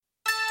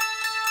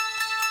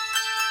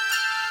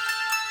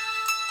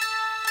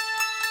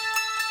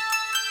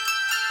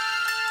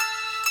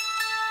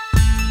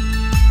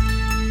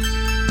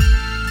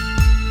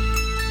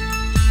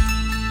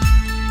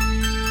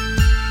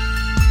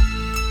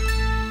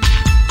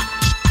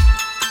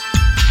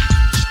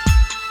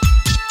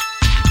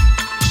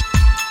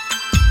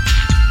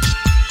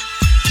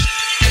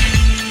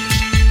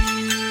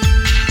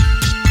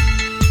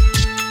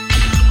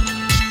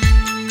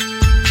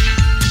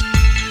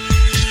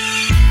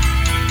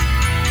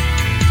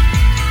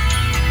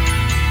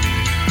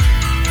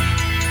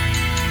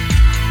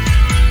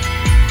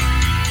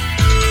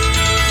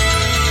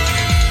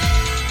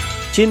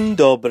Dzień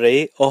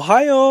dobry,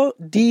 Ohio,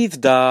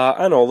 Dydd da,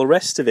 and all the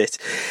rest of it.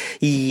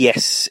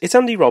 Yes, it's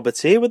Andy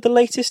Roberts here with the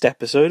latest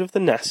episode of the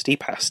Nasty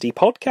Pasty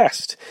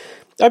Podcast.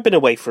 I've been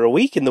away for a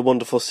week in the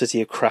wonderful city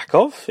of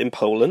Krakow, in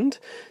Poland,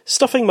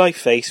 stuffing my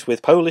face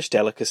with Polish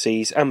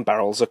delicacies and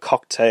barrels of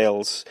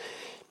cocktails.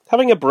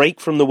 Having a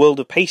break from the world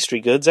of pastry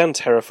goods and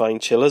terrifying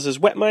chillers has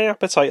whet my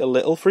appetite a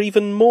little for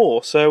even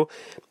more, so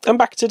I'm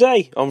back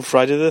today, on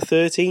Friday the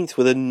 13th,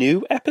 with a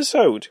new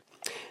episode.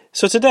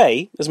 So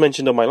today, as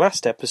mentioned on my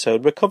last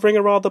episode, we're covering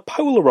a rather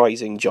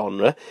polarising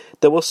genre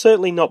that will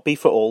certainly not be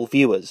for all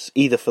viewers,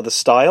 either for the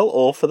style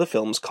or for the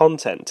film's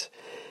content.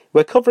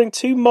 We're covering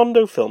two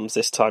Mondo films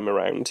this time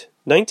around,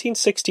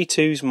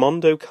 1962's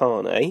Mondo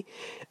Carne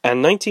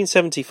and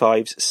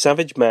 1975's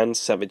Savage Man,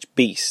 Savage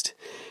Beast.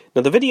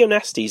 Now, the Video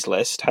Nasties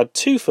list had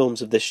two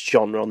films of this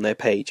genre on their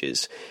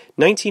pages,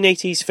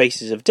 1980's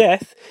Faces of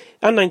Death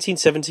and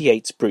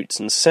 1978's Brutes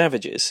and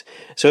Savages,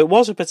 so it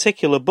was a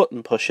particular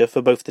button pusher for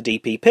both the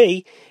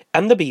DPP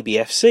and the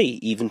BBFC,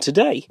 even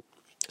today.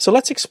 So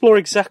let's explore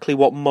exactly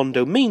what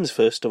Mondo means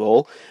first of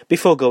all,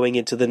 before going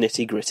into the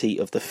nitty-gritty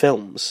of the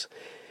films.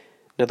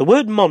 Now, the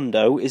word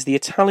mondo is the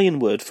Italian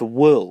word for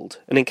world,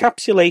 an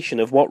encapsulation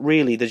of what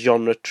really the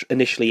genre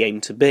initially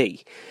aimed to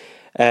be.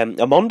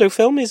 A Mondo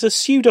film is a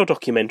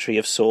pseudo-documentary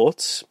of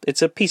sorts.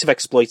 It's a piece of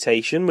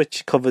exploitation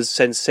which covers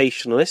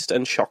sensationalist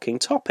and shocking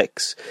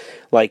topics,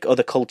 like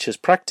other cultures'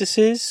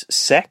 practices,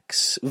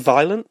 sex,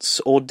 violence,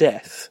 or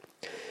death.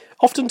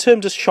 Often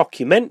termed as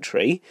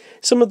shockumentary,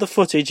 some of the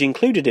footage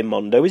included in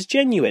Mondo is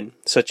genuine,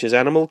 such as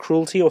animal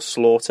cruelty or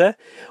slaughter,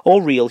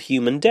 or real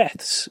human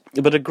deaths,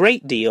 but a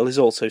great deal is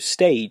also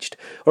staged,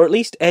 or at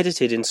least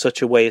edited in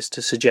such a way as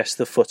to suggest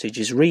the footage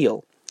is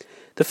real.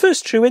 The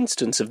first true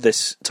instance of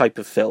this type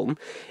of film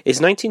is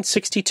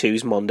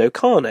 1962's Mondo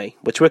Carne,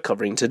 which we're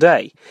covering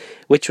today,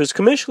 which was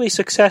commercially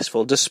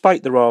successful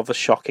despite the rather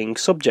shocking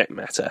subject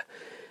matter.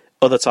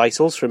 Other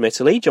titles from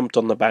Italy jumped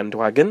on the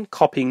bandwagon,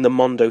 copying the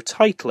Mondo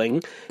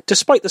titling,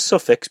 despite the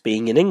suffix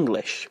being in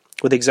English,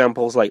 with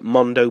examples like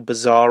Mondo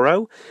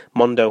Bizarro,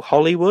 Mondo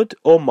Hollywood,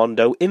 or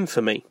Mondo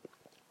Infamy.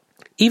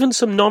 Even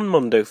some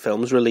non-Mondo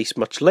films released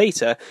much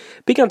later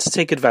began to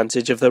take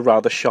advantage of the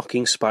rather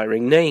shocking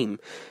spiring name,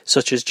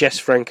 such as Jess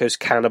Franco's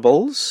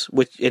Cannibals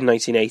in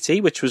 1980,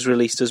 which was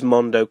released as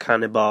Mondo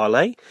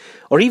Cannibale,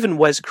 or even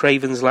Wes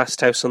Craven's Last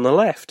House on the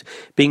Left,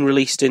 being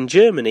released in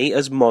Germany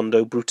as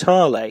Mondo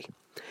Brutale.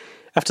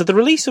 After the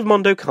release of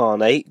Mondo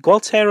Carne,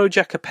 Gualtiero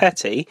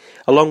Jacopetti,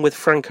 along with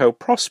Franco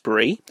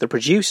Prosperi, the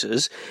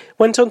producers,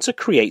 went on to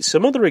create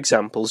some other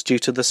examples due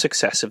to the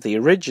success of the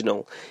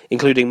original,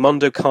 including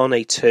Mondo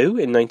Carne 2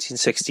 in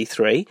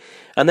 1963,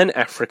 and then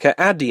Africa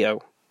Addio,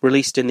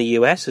 released in the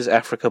US as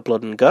Africa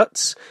Blood and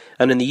Guts,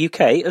 and in the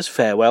UK as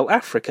Farewell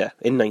Africa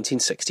in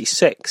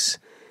 1966.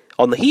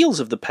 On the heels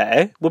of the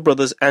pair were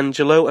brothers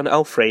Angelo and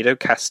Alfredo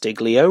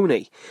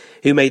Castiglione,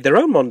 who made their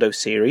own Mondo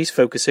series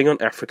focusing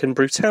on African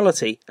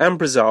brutality and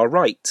bizarre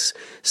rites,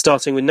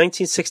 starting with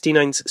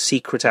 1969's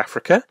Secret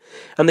Africa,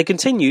 and they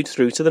continued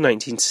through to the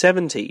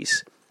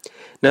 1970s.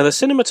 Now, the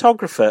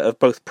cinematographer of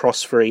both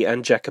Prosperi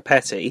and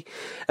Jacopetti,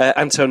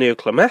 Antonio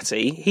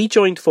Clemati, he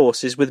joined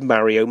forces with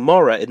Mario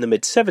Mora in the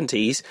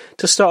mid-70s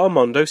to start a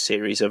Mondo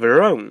series of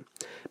her own,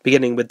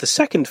 beginning with the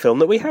second film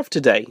that we have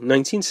today,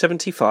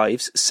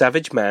 1975's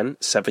Savage Man,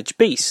 Savage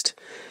Beast.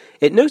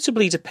 It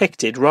notably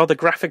depicted rather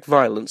graphic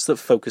violence that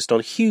focused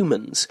on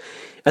humans,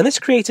 and this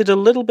created a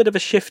little bit of a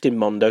shift in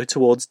Mondo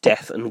towards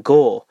death and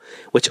gore,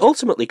 which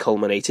ultimately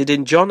culminated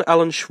in John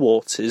Alan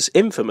Schwartz's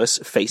infamous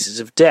Faces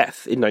of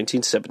Death in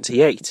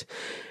 1978,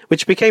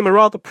 which became a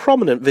rather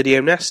prominent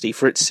video nasty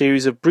for its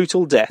series of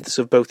brutal deaths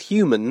of both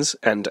humans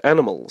and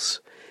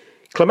animals.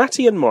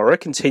 Clemati and Mora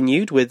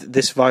continued with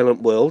This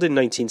Violent World in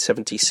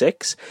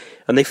 1976,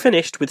 and they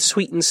finished with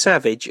Sweet and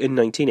Savage in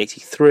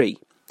 1983.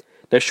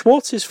 Now,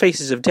 Schwartz's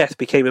Faces of Death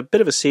became a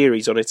bit of a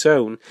series on its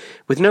own,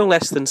 with no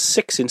less than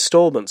 6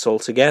 installments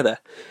altogether.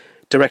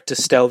 Director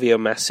Stelvio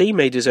Massi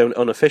made his own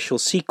unofficial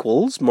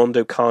sequels,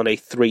 Mondo Carne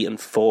 3 and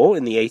 4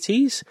 in the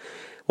 80s,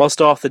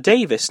 whilst Arthur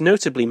Davis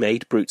notably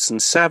made Brutes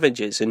and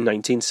Savages in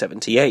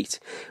 1978,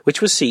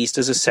 which was seized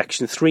as a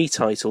Section 3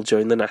 title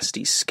during the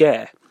Nasties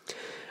scare.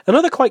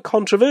 Another quite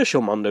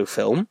controversial Mondo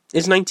film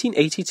is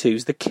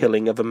 1982's The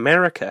Killing of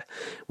America,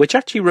 which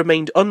actually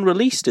remained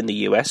unreleased in the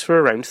US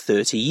for around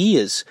 30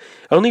 years,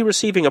 only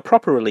receiving a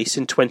proper release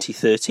in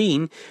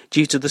 2013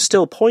 due to the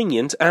still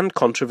poignant and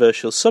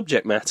controversial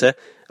subject matter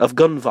of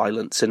gun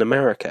violence in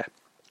America.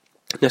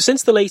 Now,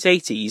 since the late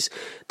 80s,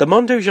 the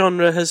Mondo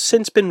genre has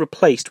since been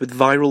replaced with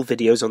viral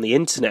videos on the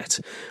internet,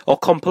 or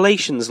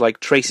compilations like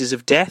Traces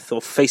of Death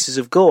or Faces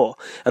of Gore,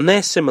 and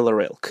their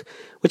similar ilk,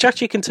 which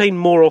actually contain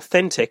more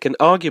authentic and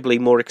arguably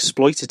more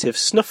exploitative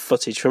snuff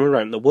footage from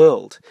around the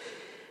world.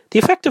 The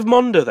effect of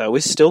Mondo, though,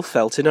 is still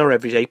felt in our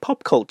everyday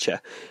pop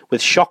culture,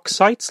 with shock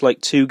sites like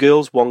Two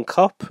Girls, One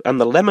Cup and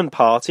The Lemon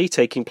Party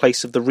taking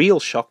place of the real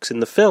shocks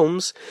in the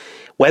films,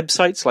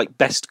 websites like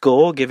Best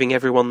Gore giving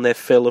everyone their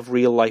fill of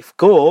real-life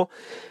gore,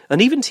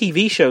 and even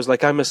TV shows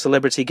like I'm a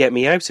Celebrity, Get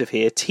Me Out of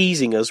Here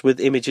teasing us with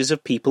images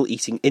of people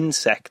eating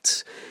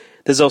insects.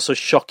 There's also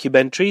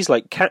shockumentaries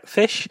like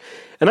Catfish,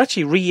 and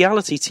actually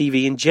reality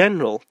TV in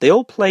general. They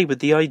all play with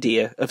the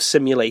idea of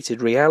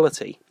simulated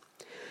reality.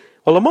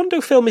 While a Mondo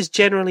film is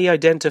generally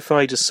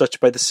identified as such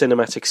by the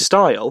cinematic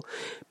style,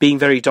 being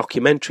very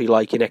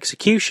documentary-like in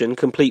execution,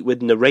 complete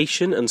with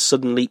narration and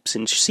sudden leaps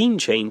in scene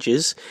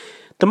changes,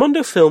 the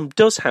Mondo film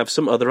does have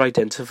some other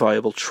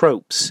identifiable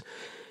tropes.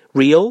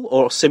 Real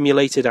or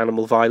simulated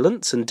animal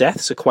violence and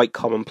deaths are quite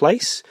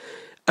commonplace,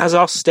 as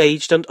are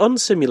staged and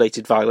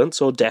unsimulated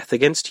violence or death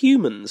against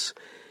humans.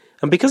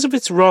 And because of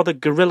its rather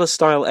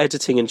guerrilla-style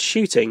editing and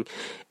shooting,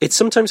 it's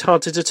sometimes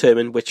hard to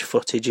determine which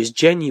footage is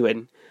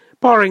genuine,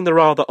 barring the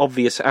rather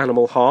obvious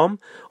animal harm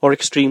or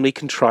extremely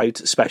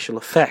contrived special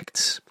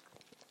effects.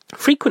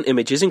 Frequent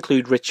images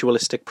include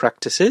ritualistic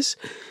practices,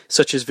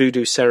 such as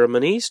voodoo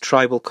ceremonies,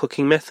 tribal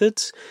cooking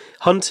methods,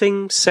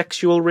 hunting,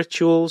 sexual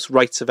rituals,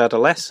 rites of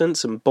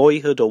adolescence and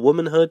boyhood or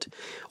womanhood,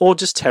 or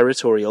just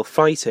territorial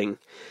fighting.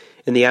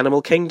 In the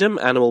animal kingdom,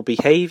 animal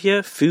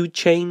behaviour, food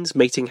chains,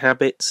 mating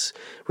habits,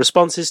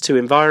 responses to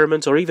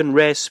environment, or even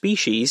rare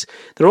species,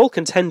 they're all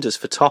contenders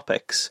for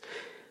topics.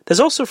 There's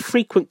also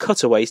frequent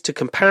cutaways to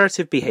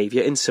comparative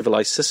behaviour in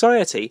civilised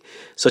society,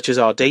 such as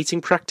our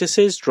dating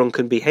practices,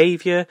 drunken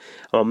behaviour,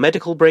 our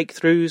medical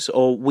breakthroughs,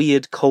 or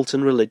weird cult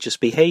and religious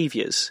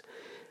behaviours.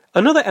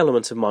 Another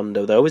element of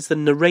Mondo, though, is the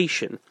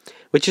narration,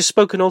 which is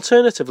spoken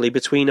alternatively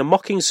between a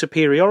mocking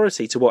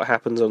superiority to what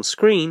happens on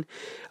screen,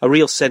 a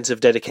real sense of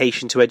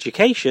dedication to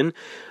education,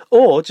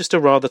 or just a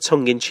rather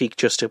tongue-in-cheek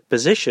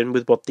juxtaposition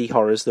with what the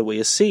horrors that we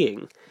are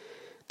seeing.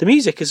 The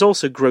music is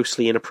also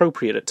grossly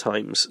inappropriate at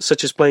times,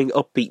 such as playing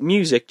upbeat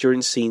music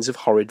during scenes of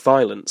horrid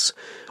violence,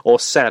 or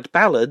sad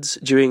ballads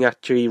during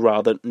actually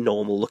rather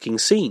normal-looking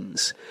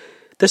scenes.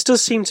 This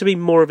does seem to be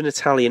more of an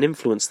Italian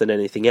influence than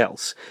anything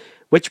else,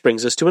 which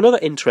brings us to another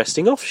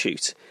interesting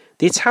offshoot.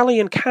 The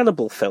Italian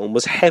cannibal film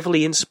was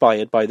heavily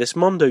inspired by this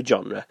Mondo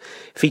genre,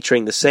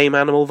 featuring the same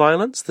animal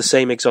violence, the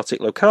same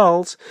exotic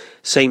locales,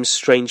 same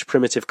strange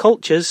primitive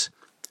cultures,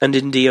 and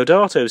in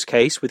Deodato's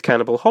case with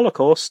Cannibal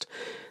Holocaust,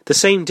 the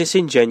same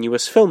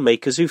disingenuous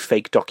filmmakers who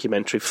fake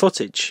documentary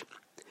footage.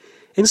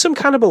 In some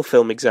cannibal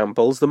film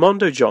examples, the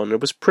Mondo genre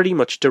was pretty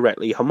much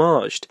directly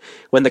homaged,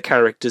 when the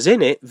characters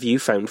in it view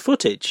found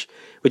footage,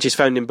 which is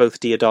found in both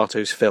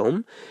Deodato's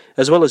film,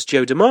 as well as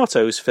Joe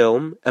D'Amato's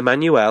film,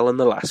 Emmanuel and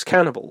the Last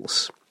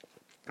Cannibals.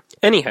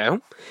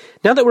 Anyhow,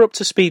 now that we're up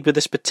to speed with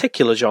this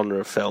particular genre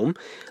of film,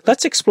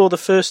 let's explore the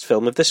first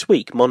film of this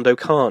week, Mondo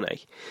Carne.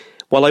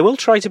 While I will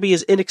try to be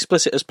as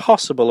inexplicit as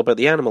possible about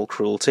the animal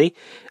cruelty,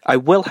 I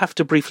will have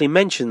to briefly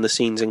mention the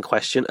scenes in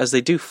question as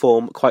they do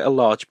form quite a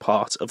large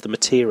part of the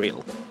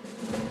material.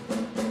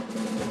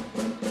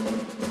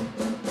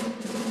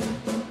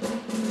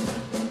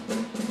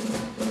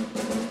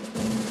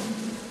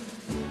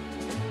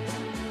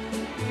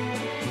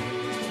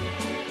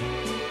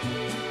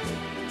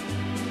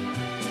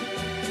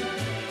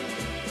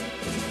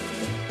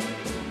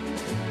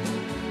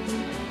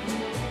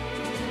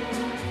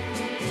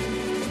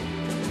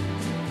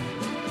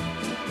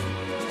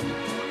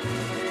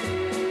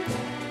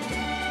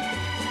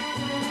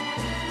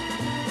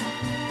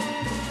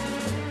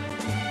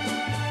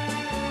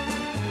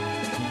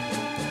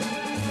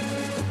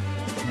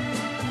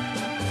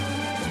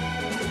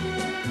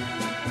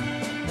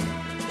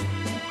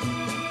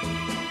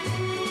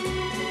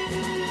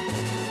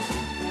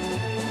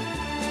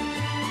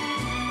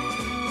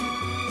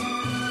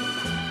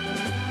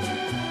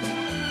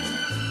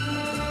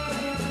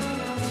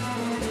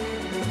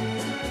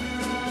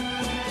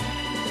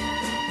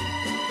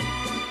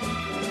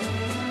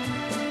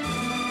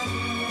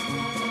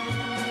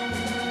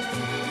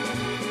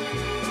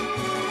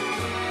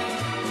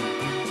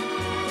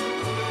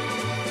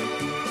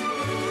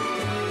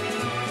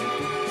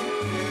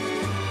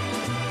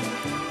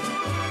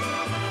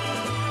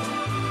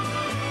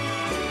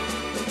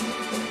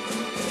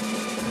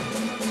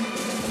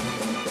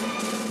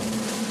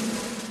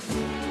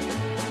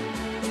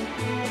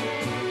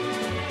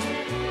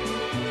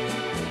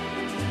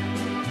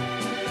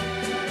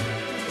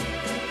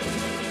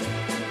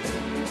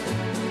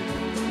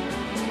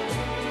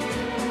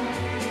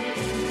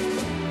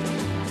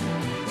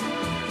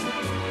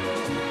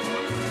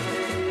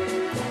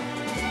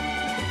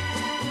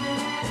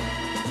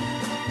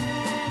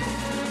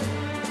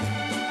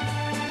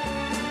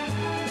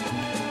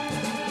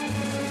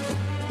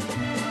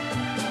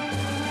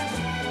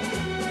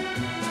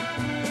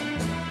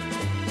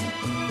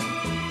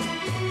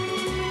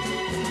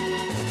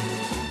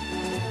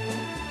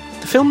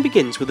 The film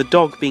begins with a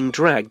dog being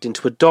dragged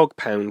into a dog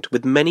pound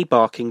with many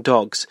barking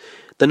dogs,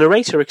 the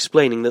narrator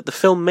explaining that the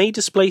film may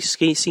display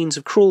scenes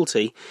of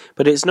cruelty,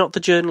 but it is not the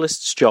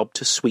journalist's job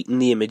to sweeten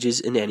the images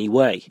in any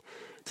way.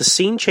 The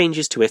scene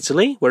changes to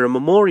Italy, where a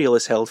memorial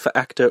is held for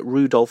actor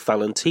Rudolph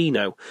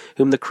Valentino,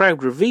 whom the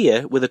crowd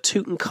revere with a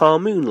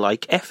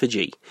Tutankhamun-like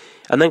effigy,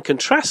 and then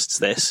contrasts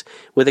this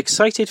with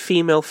excited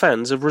female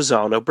fans of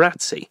Rossano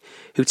Brazzi,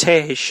 who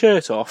tear his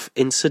shirt off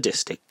in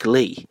sadistic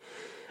glee.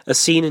 A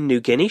scene in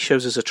New Guinea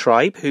shows us a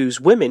tribe whose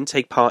women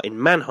take part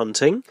in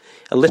manhunting,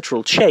 a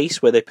literal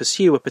chase where they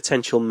pursue a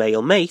potential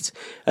male mate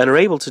and are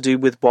able to do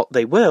with what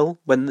they will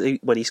when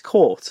he's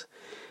caught.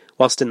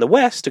 Whilst in the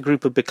West, a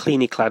group of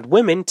bikini-clad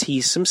women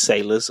tease some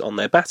sailors on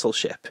their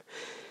battleship.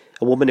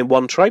 A woman in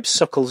one tribe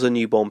suckles a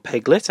newborn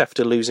piglet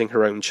after losing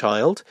her own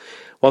child,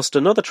 whilst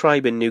another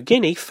tribe in New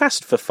Guinea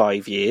fast for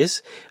 5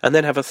 years and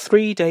then have a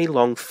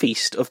 3-day-long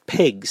feast of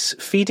pigs,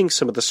 feeding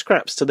some of the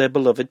scraps to their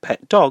beloved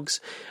pet dogs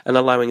and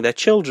allowing their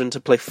children to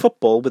play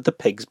football with the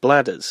pigs'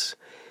 bladders.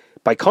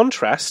 By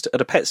contrast,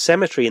 at a pet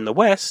cemetery in the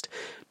West,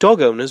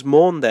 dog owners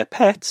mourn their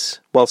pets,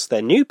 whilst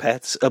their new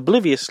pets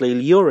obliviously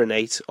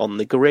urinate on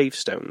the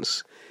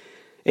gravestones.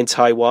 In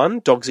Taiwan,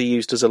 dogs are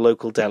used as a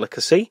local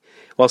delicacy,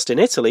 whilst in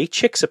Italy,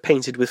 chicks are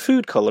painted with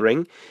food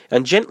colouring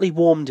and gently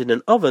warmed in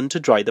an oven to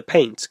dry the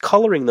paint,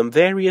 colouring them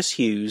various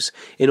hues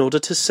in order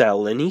to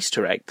sell in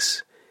Easter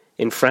eggs.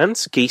 In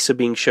France, geese are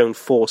being shown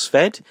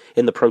force-fed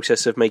in the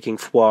process of making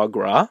foie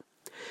gras,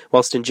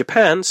 whilst in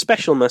Japan,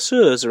 special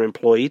masseurs are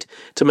employed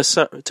to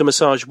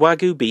massage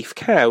Wagyu beef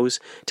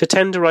cows to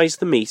tenderise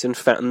the meat and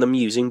fatten them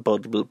using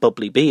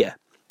bubbly beer.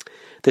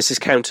 This is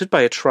countered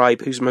by a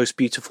tribe whose most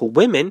beautiful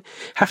women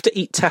have to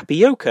eat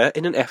tapioca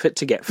in an effort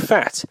to get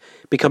fat,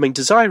 becoming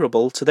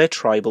desirable to their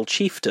tribal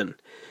chieftain.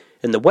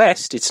 In the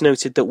West, it's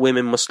noted that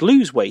women must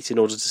lose weight in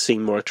order to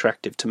seem more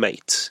attractive to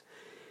mates.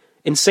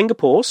 In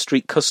Singapore,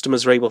 street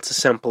customers are able to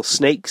sample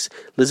snakes,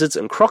 lizards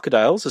and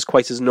crocodiles as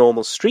quite as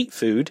normal street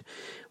food,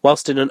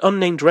 whilst in an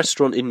unnamed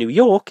restaurant in New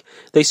York,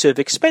 they serve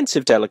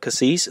expensive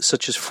delicacies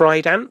such as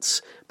fried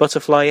ants,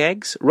 butterfly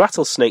eggs,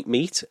 rattlesnake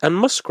meat and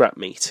muskrat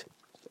meat.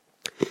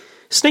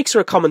 Snakes are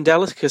a common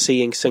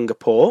delicacy in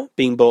Singapore,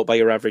 being bought by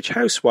your average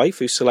housewife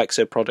who selects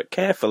her product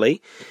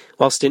carefully,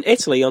 whilst in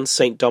Italy on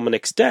St.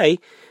 Dominic's Day,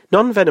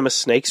 non-venomous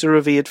snakes are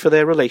revered for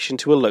their relation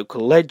to a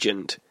local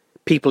legend.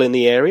 People in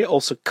the area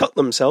also cut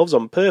themselves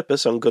on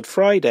purpose on Good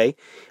Friday,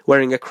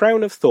 wearing a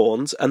crown of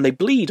thorns, and they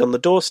bleed on the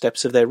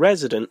doorsteps of their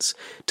residence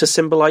to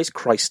symbolise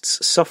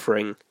Christ's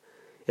suffering.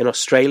 In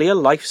Australia,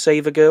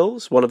 Lifesaver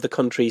Girls, one of the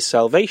country's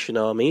Salvation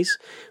Armies,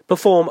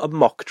 perform a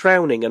mock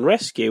drowning and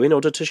rescue in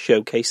order to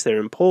showcase their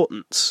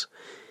importance.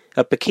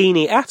 At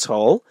Bikini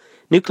Atoll,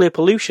 nuclear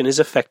pollution is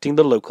affecting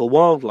the local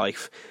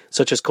wildlife,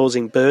 such as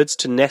causing birds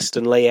to nest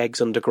and lay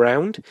eggs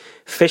underground,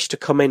 fish to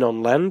come in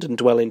on land and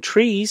dwell in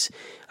trees,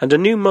 and a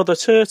new mother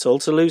turtle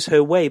to lose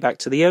her way back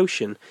to the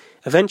ocean,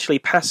 eventually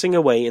passing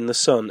away in the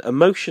sun,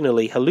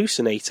 emotionally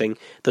hallucinating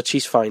that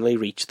she's finally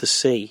reached the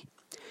sea.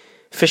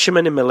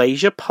 Fishermen in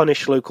Malaysia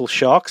punish local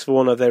sharks for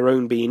one of their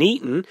own being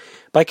eaten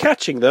by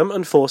catching them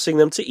and forcing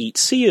them to eat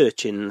sea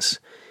urchins.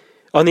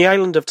 On the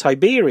island of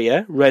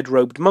Tiberia,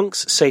 red-robed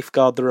monks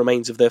safeguard the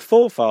remains of their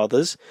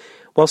forefathers,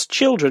 whilst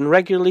children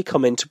regularly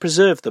come in to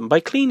preserve them by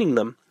cleaning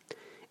them.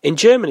 In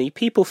Germany,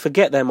 people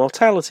forget their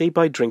mortality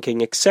by drinking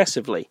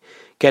excessively,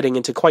 getting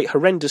into quite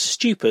horrendous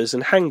stupors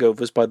and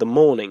hangovers by the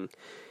morning.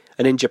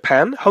 And in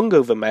Japan,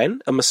 hungover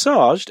men are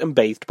massaged and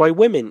bathed by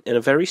women in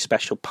a very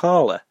special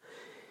parlour.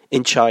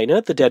 In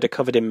China, the dead are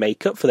covered in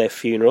makeup for their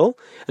funeral,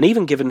 and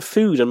even given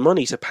food and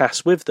money to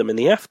pass with them in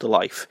the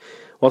afterlife,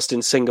 whilst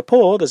in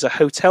Singapore there's a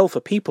hotel for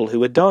people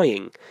who are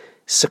dying,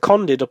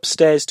 seconded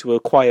upstairs to a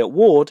quiet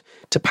ward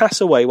to pass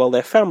away while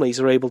their families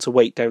are able to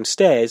wait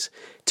downstairs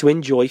to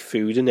enjoy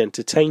food and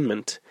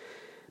entertainment.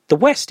 The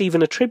West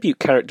even attribute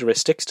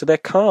characteristics to their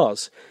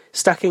cars,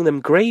 stacking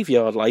them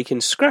graveyard-like in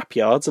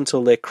scrapyards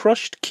until they're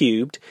crushed,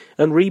 cubed,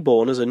 and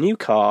reborn as a new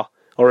car,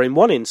 or in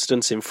one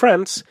instance in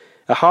France,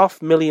 a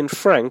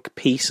 $500,000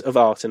 piece of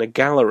art in a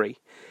gallery.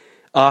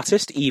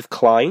 Artist Yves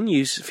Klein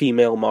used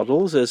female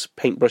models as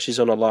paintbrushes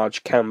on a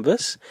large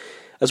canvas,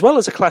 as well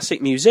as a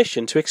classic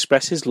musician to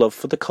express his love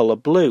for the colour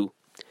blue.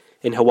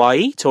 In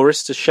Hawaii,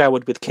 tourists are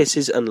showered with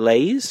kisses and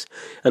leis,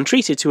 and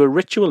treated to a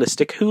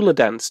ritualistic hula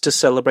dance to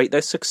celebrate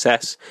their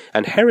success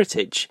and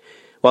heritage,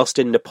 whilst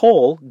in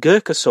Nepal,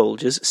 Gurkha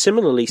soldiers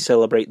similarly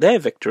celebrate their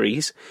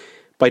victories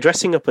by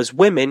dressing up as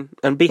women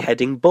and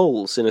beheading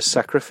bulls in a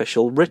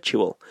sacrificial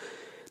ritual.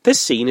 This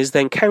scene is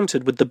then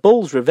countered with the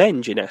bull's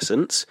revenge, in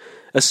essence,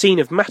 a scene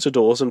of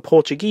matadors and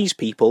Portuguese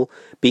people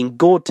being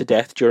gored to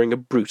death during a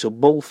brutal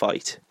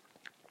bullfight.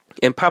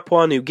 In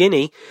Papua New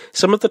Guinea,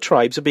 some of the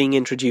tribes are being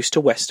introduced to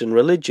Western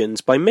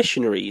religions by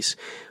missionaries,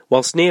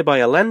 whilst nearby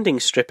a landing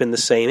strip in the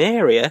same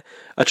area,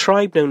 a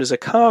tribe known as a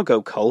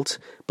cargo cult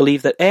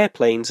believe that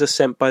airplanes are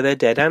sent by their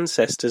dead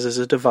ancestors as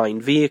a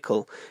divine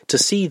vehicle to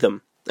see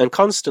them, and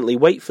constantly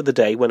wait for the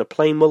day when a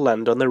plane will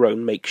land on their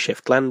own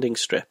makeshift landing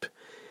strip.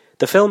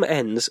 The film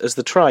ends as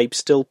the tribe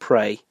still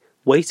pray,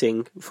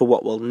 waiting for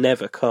what will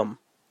never come.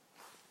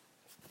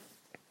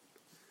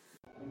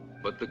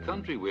 But the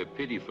country where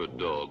pity for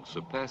dogs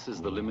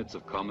surpasses the limits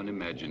of common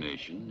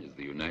imagination is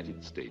the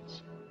United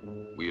States.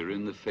 We are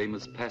in the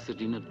famous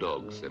Pasadena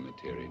Dog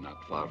Cemetery,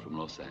 not far from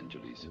Los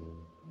Angeles.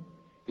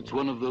 It's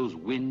one of those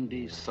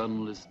windy,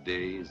 sunless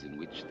days in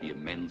which the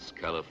immense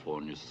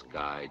California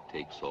sky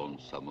takes on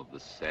some of the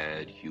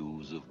sad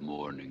hues of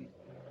mourning.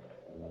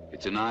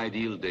 It's an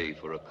ideal day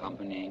for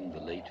accompanying the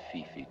late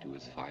Fifi to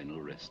his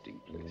final resting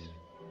place.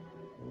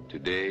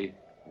 Today,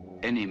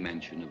 Any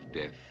mention of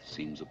death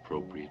seems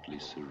appropriately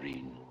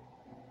serene.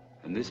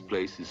 And this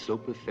place is so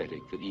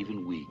pathetic that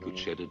even we could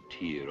shed a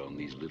tear on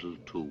these little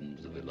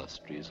tombs of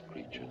illustrious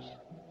creatures.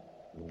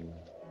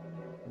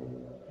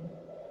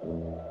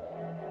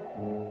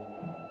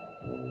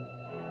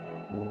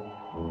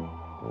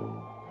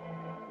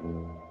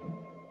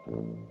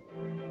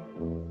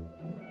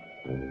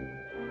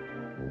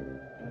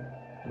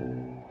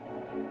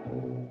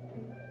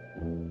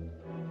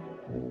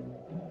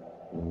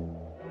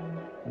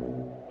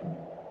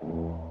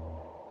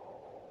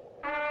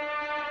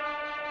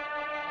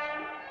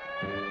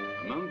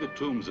 Among the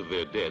tombs of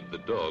their dead, the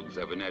dogs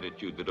have an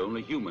attitude that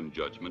only human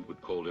judgment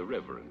would call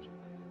irreverent.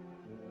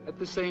 At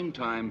the same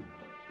time,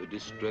 the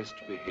distressed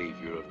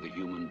behavior of the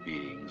human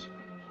beings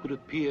could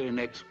appear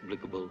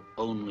inexplicable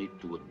only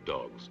to a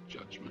dog's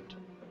judgment.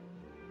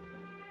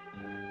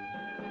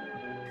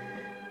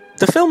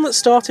 The film that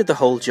started the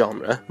whole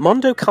genre,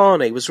 Mondo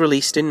was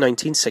released in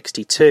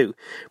 1962,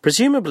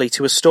 presumably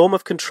to a storm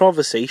of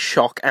controversy,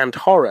 shock and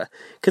horror,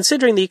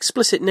 considering the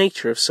explicit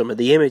nature of some of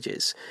the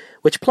images,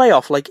 which play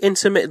off like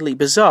intermittently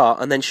bizarre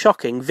and then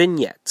shocking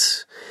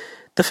vignettes.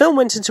 The film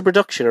went into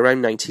production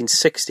around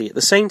 1960, at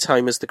the same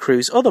time as the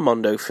crew's other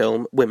Mondo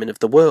film, Women of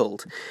the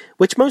World,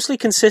 which mostly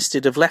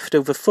consisted of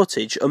leftover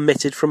footage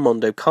omitted from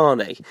Mondo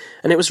Carne,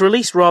 and it was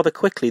released rather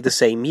quickly the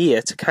same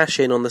year to cash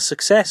in on the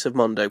success of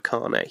Mondo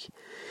Carne.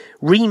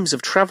 Reams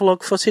of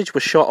travelogue footage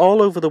were shot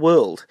all over the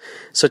world,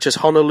 such as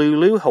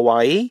Honolulu,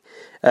 Hawaii,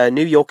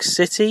 New York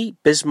City,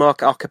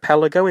 Bismarck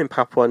Archipelago in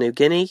Papua New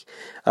Guinea,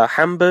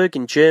 Hamburg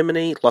in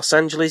Germany, Los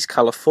Angeles,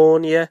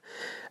 California,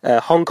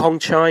 Hong Kong,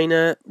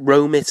 China,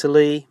 Rome,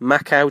 Italy,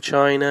 Macau,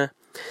 China,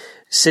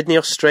 Sydney,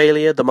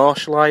 Australia, the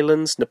Marshall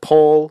Islands,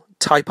 Nepal,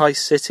 Taipei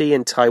City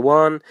in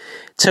Taiwan,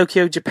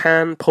 Tokyo,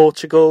 Japan,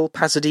 Portugal,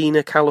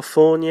 Pasadena,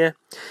 California.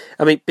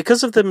 I mean,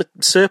 because of the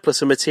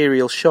surplus of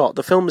material shot,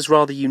 the film is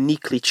rather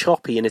uniquely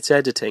choppy in its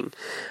editing,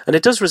 and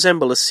it does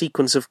resemble a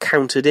sequence of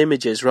counted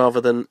images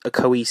rather than a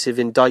cohesive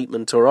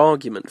indictment or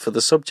argument for the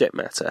subject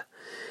matter.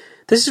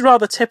 This is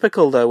rather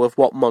typical, though, of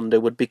what Mondo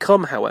would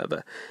become,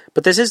 however,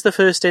 but this is the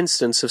first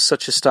instance of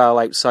such a style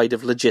outside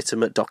of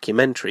legitimate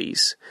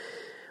documentaries.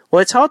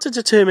 While it's hard to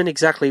determine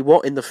exactly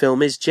what in the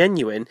film is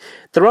genuine,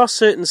 there are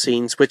certain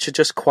scenes which are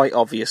just quite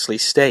obviously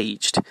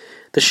staged.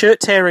 The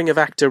shirt-tearing of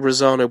actor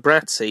Rossano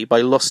Brazzi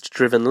by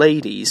lust-driven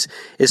ladies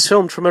is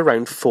filmed from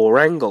around 4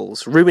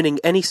 angles, ruining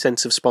any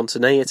sense of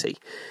spontaneity.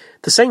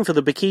 The same for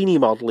the bikini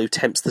model who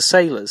tempts the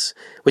sailors,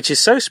 which is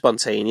so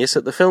spontaneous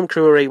that the film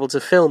crew are able to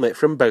film it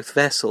from both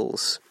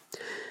vessels.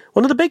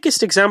 One of the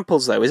biggest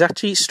examples, though, is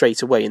actually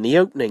straight away in the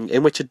opening,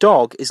 in which a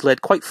dog is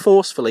led quite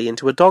forcefully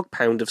into a dog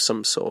pound of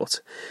some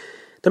sort.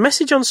 The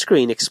message on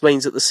screen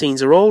explains that the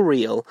scenes are all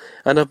real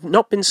and have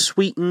not been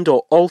sweetened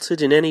or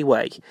altered in any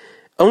way,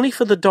 only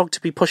for the dog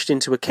to be pushed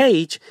into a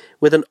cage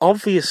with an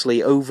obviously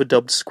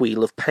overdubbed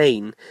squeal of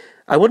pain.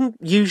 I wouldn't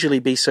usually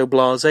be so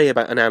blasé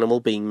about an animal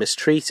being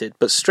mistreated,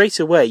 but straight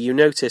away you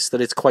notice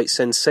that it's quite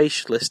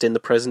sensationalist in the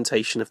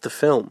presentation of the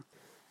film.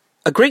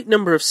 A great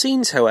number of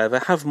scenes, however,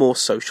 have more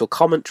social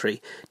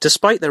commentary,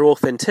 despite their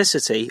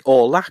authenticity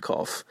or lack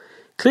of.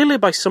 Clearly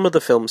by some of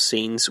the film's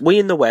scenes, we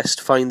in the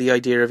West find the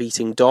idea of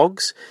eating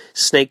dogs,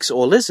 snakes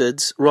or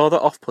lizards rather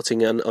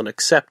off-putting and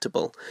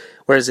unacceptable,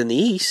 whereas in the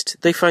East,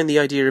 they find the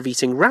idea of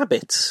eating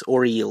rabbits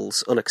or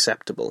eels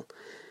unacceptable.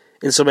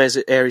 In some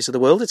areas of the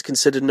world, it's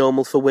considered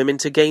normal for women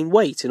to gain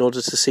weight in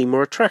order to seem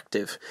more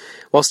attractive,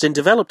 whilst in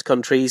developed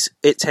countries,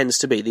 it tends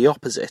to be the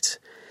opposite.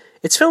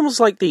 It's films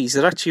like these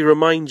that actually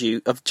remind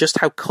you of just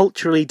how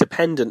culturally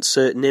dependent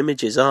certain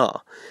images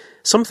are.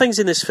 Some things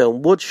in this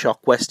film would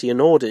shock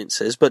Western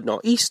audiences, but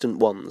not Eastern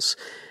ones,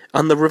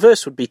 and the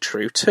reverse would be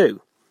true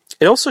too.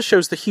 It also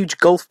shows the huge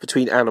gulf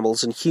between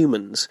animals and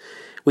humans.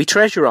 We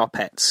treasure our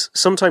pets,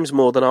 sometimes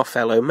more than our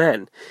fellow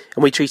men,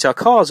 and we treat our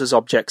cars as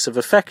objects of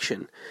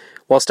affection,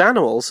 whilst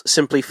animals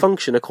simply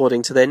function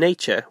according to their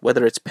nature,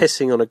 whether it's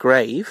pissing on a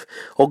grave,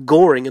 or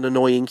goring an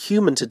annoying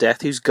human to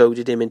death who's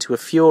goaded him into a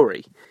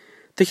fury.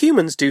 The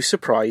humans do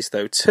surprise,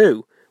 though,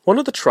 too. One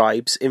of the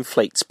tribes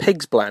inflates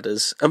pigs'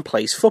 bladders and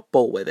plays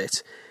football with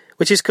it,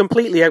 which is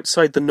completely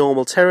outside the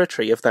normal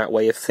territory of that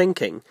way of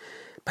thinking.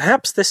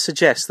 Perhaps this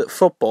suggests that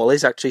football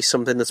is actually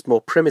something that's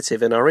more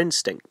primitive in our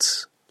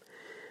instincts.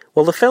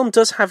 While the film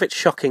does have its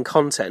shocking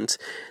content,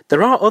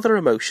 there are other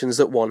emotions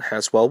that one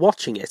has while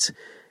watching it.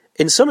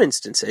 In some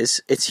instances,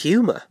 it's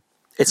humour.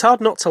 It's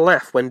hard not to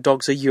laugh when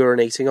dogs are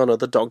urinating on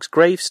other dogs'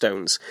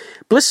 gravestones,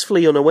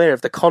 blissfully unaware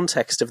of the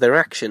context of their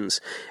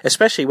actions,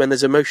 especially when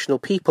there's emotional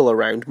people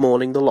around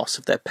mourning the loss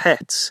of their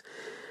pets.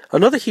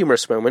 Another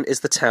humorous moment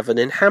is the tavern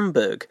in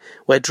Hamburg,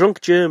 where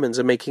drunk Germans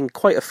are making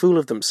quite a fool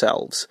of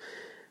themselves.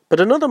 But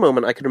another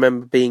moment I can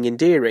remember being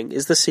endearing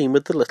is the scene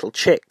with the little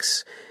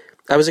chicks.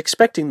 I was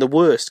expecting the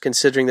worst,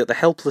 considering that the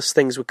helpless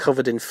things were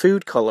covered in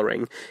food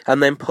colouring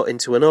and then put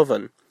into an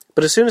oven.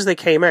 But as soon as they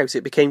came out,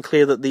 it became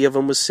clear that the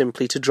oven was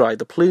simply to dry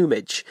the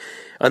plumage,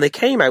 and they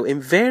came out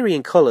in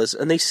varying colours,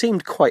 and they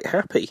seemed quite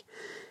happy.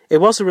 It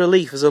was a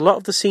relief, as a lot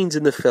of the scenes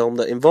in the film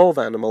that involve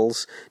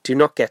animals do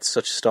not get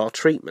such star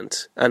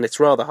treatment, and it's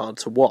rather hard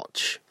to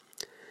watch.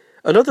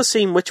 Another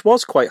scene which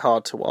was quite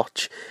hard to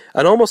watch,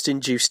 and almost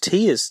induced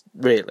tears,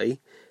 really,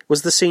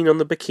 was the scene on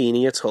the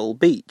Bikini Atoll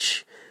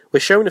beach.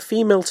 We're shown a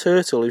female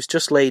turtle who's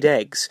just laid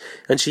eggs,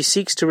 and she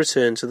seeks to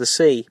return to the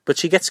sea, but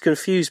she gets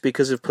confused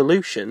because of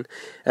pollution,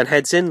 and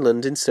heads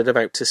inland instead of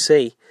out to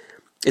sea.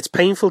 It's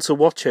painful to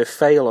watch her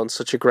fail on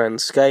such a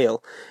grand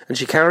scale, and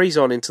she carries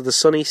on into the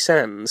sunny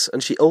sands,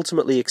 and she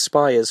ultimately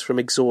expires from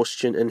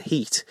exhaustion and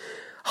heat,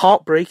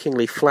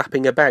 heartbreakingly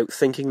flapping about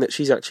thinking that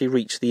she's actually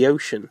reached the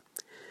ocean.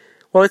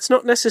 While it's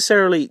not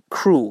necessarily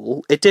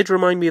cruel, it did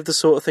remind me of the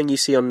sort of thing you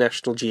see on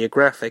National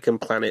Geographic and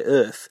Planet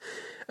Earth,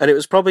 and it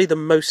was probably the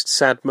most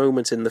sad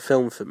moment in the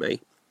film for me.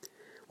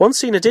 One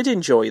scene I did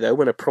enjoy, though,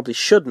 when I probably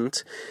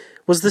shouldn't,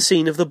 was the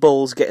scene of the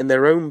bulls getting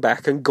their own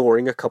back and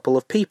goring a couple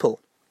of people.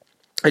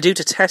 I do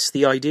detest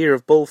the idea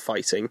of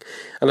bullfighting,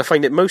 and I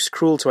find it most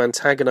cruel to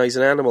antagonise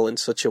an animal in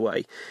such a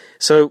way,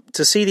 so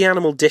to see the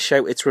animal dish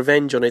out its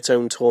revenge on its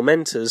own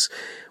tormentors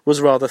was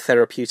rather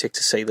therapeutic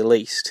to say the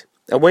least.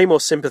 I'm way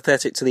more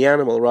sympathetic to the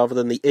animal rather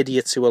than the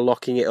idiots who are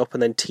locking it up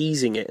and then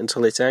teasing it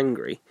until it's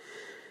angry.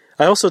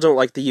 I also don't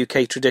like the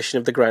UK tradition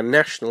of the Grand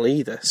National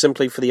either,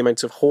 simply for the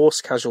amount of horse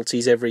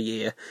casualties every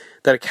year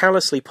that are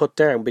callously put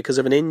down because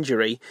of an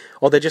injury,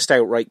 or they're just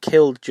outright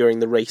killed during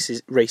the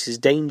race's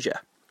danger.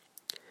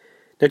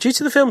 Now, due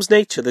to the film's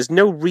nature, there's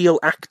no real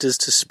actors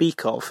to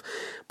speak of,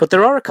 but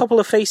there are a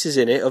couple of faces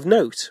in it of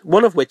note,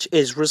 one of which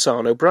is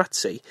Rossano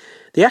Brazzi,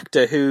 the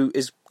actor who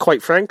is,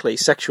 quite frankly,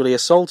 sexually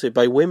assaulted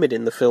by women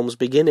in the film's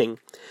beginning.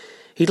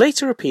 He'd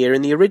later appear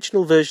in the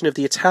original version of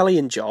The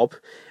Italian Job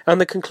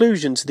and the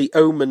conclusion to the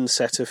Omen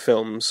set of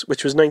films,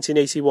 which was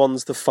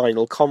 1981's The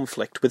Final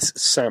Conflict with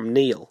Sam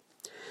Neill.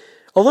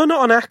 Although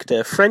not an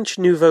actor, French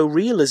Nouveau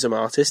Realism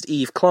artist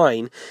Yves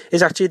Klein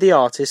is actually the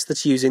artist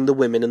that's using the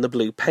women in the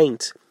blue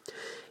paint.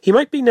 He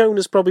might be known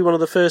as probably one of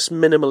the first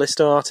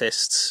minimalist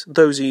artists,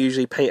 those who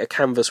usually paint a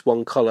canvas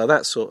one colour,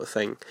 that sort of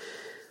thing.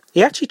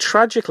 He actually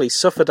tragically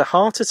suffered a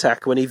heart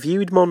attack when he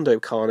viewed Mondo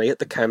at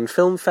the Cannes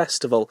Film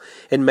Festival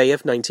in May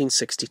of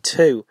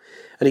 1962,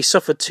 and he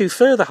suffered 2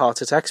 further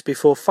heart attacks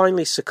before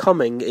finally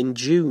succumbing in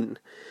June.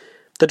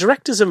 The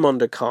directors of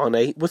Mondo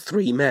were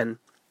 3 men.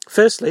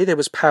 Firstly, there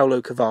was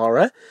Paolo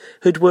Cavara,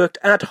 who'd worked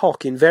ad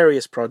hoc in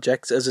various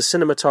projects as a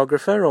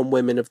cinematographer on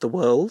Women of the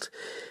World,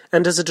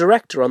 and as a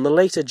director on the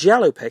later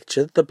giallo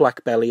picture The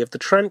Black Belly of the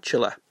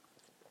Tarantula.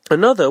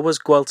 Another was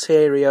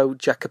Gualterio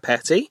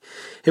Jacopetti,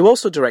 who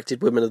also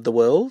directed Women of the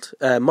World,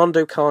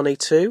 Mondo Carne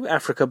 2,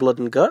 Africa Blood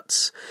and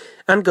Guts,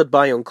 and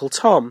Goodbye Uncle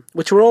Tom,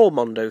 which were all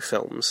Mondo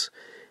films.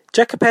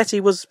 Jacopetti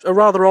was a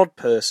rather odd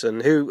person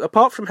who,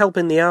 apart from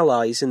helping the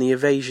Allies in the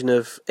invasion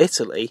of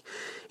Italy,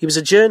 he was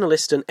a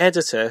journalist and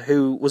editor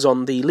who was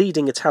on the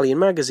leading Italian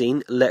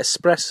magazine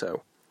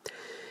L'Espresso.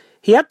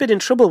 He had been in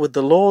trouble with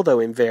the law,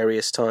 though, in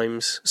various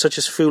times, such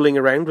as fooling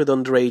around with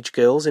underage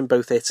girls in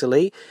both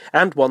Italy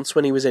and once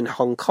when he was in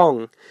Hong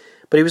Kong.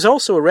 But he was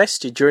also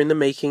arrested during the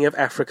making of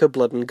Africa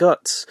Blood and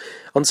Guts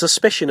on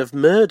suspicion of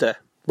murder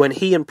when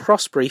he and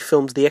Prosperi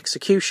filmed the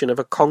execution of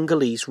a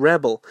Congolese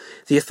rebel,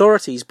 the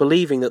authorities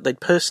believing that they'd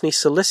personally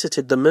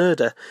solicited the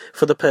murder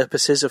for the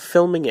purposes of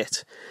filming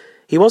it.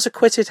 He was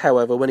acquitted,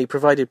 however, when he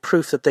provided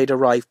proof that they'd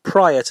arrived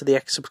prior to the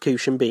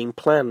execution being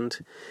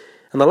planned.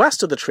 And the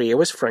last of the trio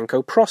was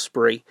Franco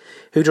Prosperi,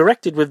 who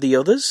directed with the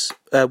others,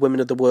 Women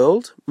of the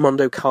World,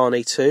 Mondo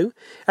Carne 2,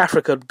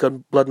 Africa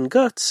Blood and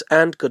Guts,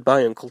 and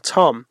Goodbye Uncle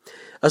Tom,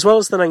 as well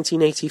as the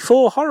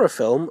 1984 horror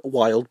film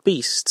Wild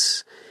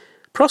Beasts.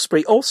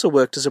 Prosperi also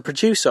worked as a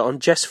producer on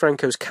Jess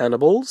Franco's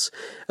Cannibals,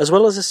 as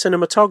well as a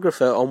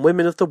cinematographer on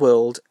Women of the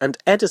World and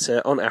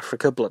editor on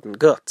Africa Blood and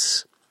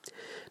Guts.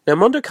 Now,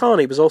 Mondo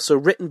Carne was also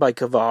written by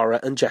Cavara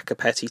and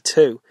Jacopetti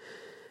too.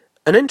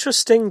 An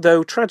interesting,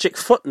 though tragic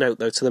footnote,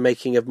 to the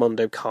making of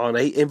Mondo Carne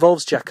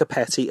involves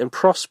Jacopetti and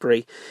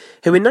Prosperi,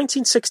 who in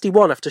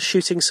 1961, after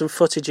shooting some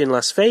footage in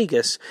Las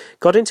Vegas,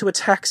 got into a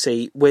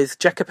taxi with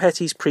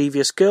Jacopetti's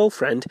previous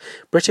girlfriend,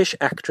 British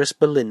actress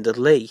Belinda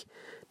Lee.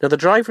 Now, the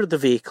driver of the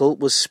vehicle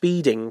was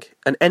speeding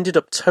and ended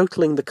up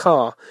totaling the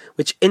car,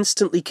 which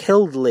instantly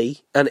killed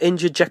Lee and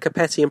injured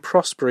Jacopetti and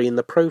Prosperi in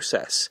the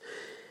process.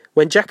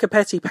 When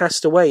Jacopetti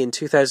passed away in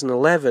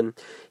 2011,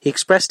 he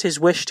expressed his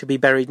wish to be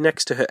buried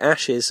next to her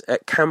ashes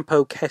at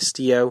Campo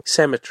Cestio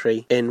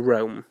Cemetery in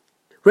Rome.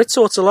 Ritz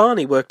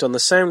Ortolani worked on the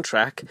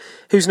soundtrack,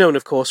 who's known,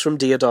 of course, from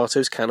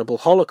Deodato's Cannibal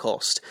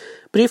Holocaust,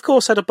 but he, of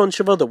course, had a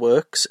bunch of other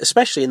works,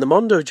 especially in the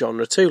Mondo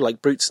genre too,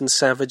 like Brutes and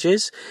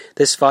Savages,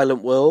 This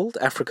Violent World,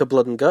 Africa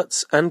Blood and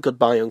Guts, and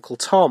Goodbye Uncle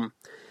Tom.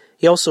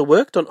 He also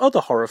worked on other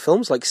horror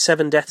films like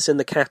Seven Deaths in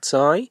the Cat's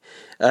Eye,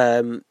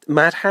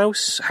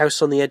 Madhouse,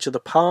 House on the Edge of the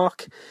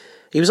Park.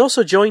 He was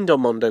also joined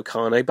on Mondo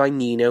Carne by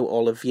Nino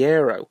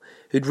Oliviero,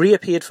 who'd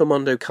reappeared for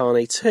Mondo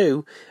Carne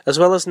 2, as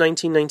well as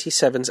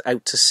 1997's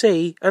Out to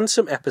Sea and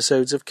some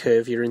episodes of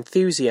Curb Your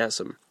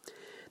Enthusiasm.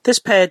 This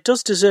pair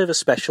does deserve a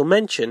special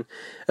mention,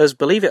 as,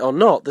 believe it or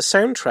not, the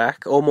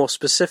soundtrack, or more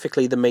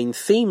specifically the main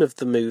theme of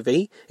the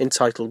movie,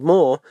 entitled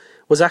More,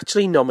 was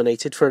actually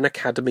nominated for an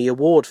Academy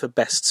Award for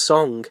Best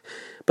Song,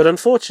 but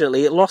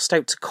unfortunately it lost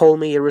out to Call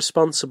Me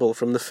Irresponsible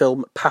from the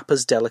film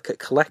Papa's Delicate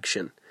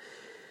Collection.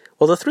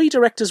 While the three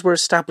directors were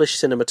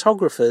established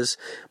cinematographers,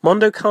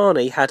 Mondo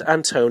Cane had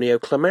Antonio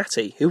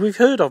Clemati, who we've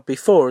heard of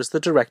before as the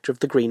director of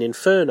The Green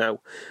Inferno,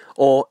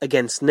 or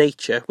Against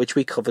Nature, which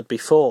we covered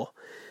before.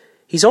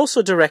 He's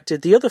also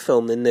directed the other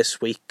film in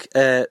this week,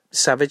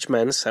 Savage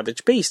Man,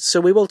 Savage Beast,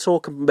 so we will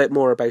talk a bit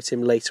more about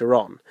him later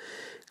on.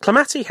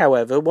 Clemati,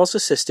 however, was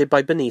assisted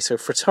by Benito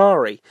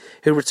Frattari,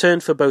 who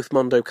returned for both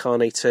Mondo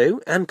Cane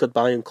 2 and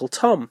Goodbye Uncle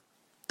Tom.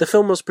 The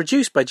film was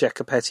produced by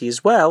Jacopetti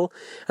as well,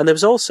 and there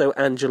was also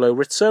Angelo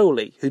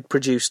Rizzoli, who'd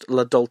produced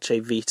La Dolce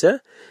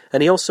Vita,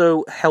 and he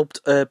also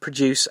helped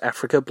produce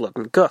Africa Blood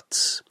and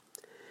Guts.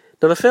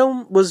 Now, the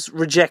film was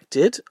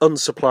rejected,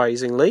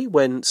 unsurprisingly,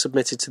 when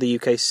submitted to the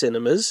UK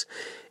cinemas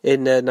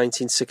in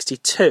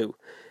 1962.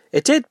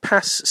 It did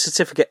pass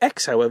Certificate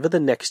X, however, the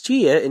next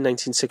year, in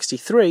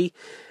 1963,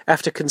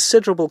 after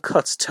considerable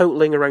cuts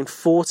totalling around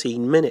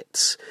 14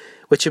 minutes,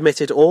 which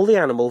omitted all the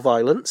animal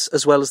violence,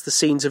 as well as the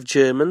scenes of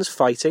Germans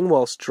fighting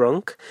whilst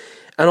drunk,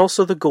 and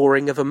also the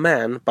goring of a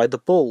man by the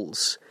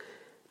bulls.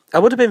 I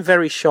would have been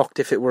very shocked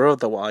if it were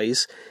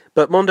otherwise,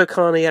 but Mondo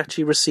Cane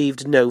actually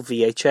received no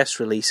VHS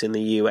release in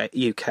the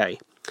UK.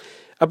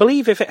 I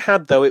believe if it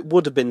had, though, it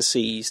would have been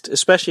seized,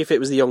 especially if it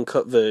was the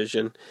uncut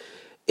version.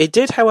 It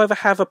did, however,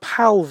 have a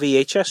PAL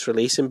VHS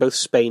release in both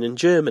Spain and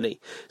Germany,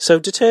 so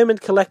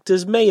determined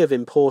collectors may have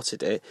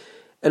imported it,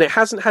 and it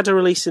hasn't had a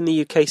release in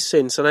the UK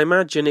since, and I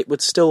imagine it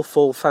would still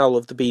fall foul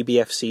of the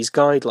BBFC's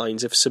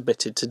guidelines if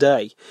submitted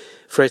today,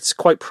 for its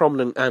quite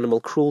prominent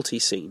animal cruelty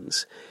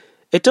scenes.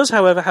 It does,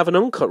 however, have an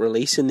uncut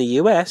release in the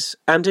US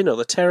and in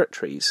other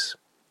territories.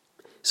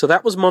 So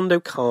that was Mondo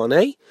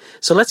Cane.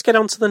 So let's get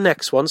on to the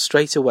next one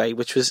straight away,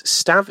 which was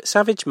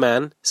Savage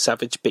Man,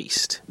 Savage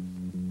Beast.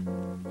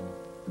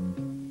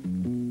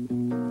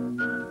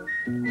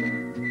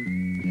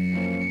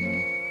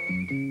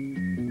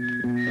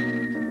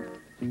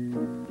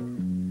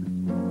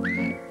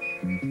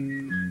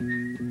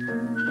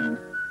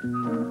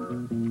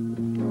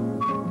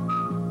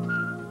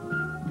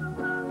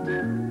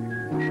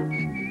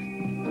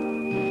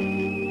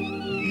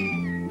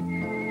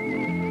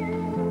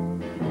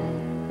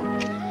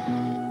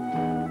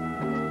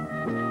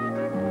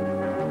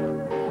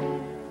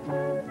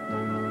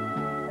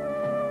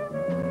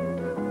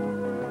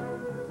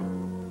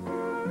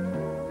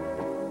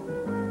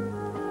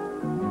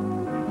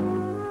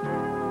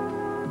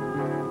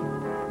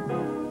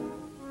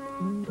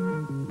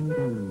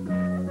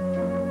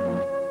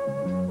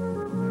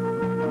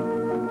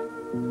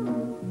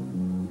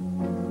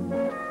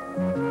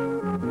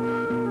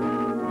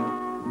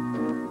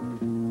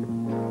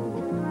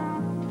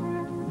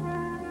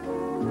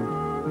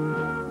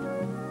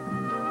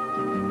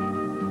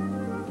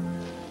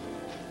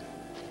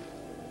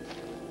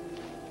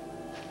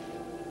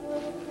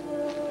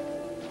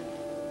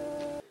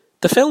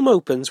 The film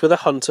opens with a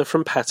hunter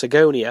from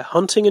Patagonia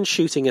hunting and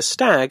shooting a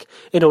stag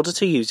in order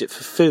to use it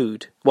for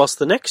food, whilst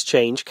the next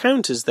change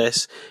counters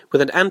this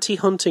with an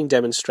anti-hunting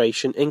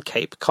demonstration in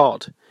Cape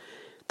Cod.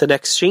 The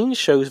next scene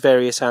shows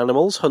various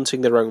animals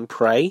hunting their own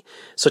prey,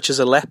 such as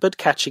a leopard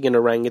catching an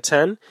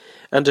orangutan,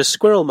 and a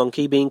squirrel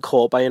monkey being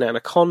caught by an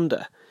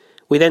anaconda.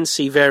 We then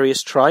see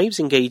various tribes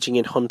engaging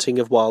in hunting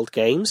of wild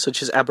game,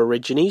 such as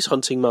Aborigines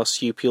hunting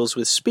marsupials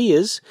with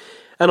spears,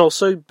 and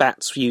also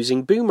bats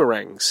using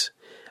boomerangs.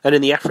 And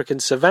in the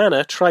African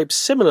savannah, tribes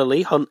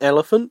similarly hunt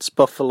elephants,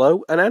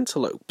 buffalo, and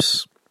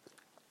antelopes.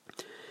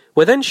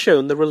 We're then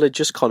shown the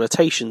religious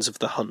connotations of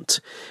the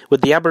hunt,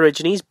 with the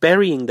Aborigines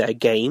burying their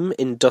game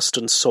in dust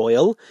and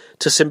soil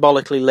to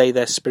symbolically lay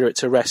their spirit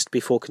to rest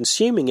before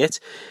consuming it,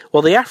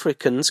 while the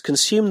Africans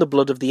consume the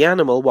blood of the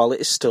animal while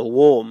it is still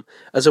warm,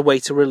 as a way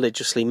to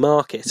religiously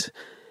mark it.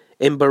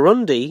 In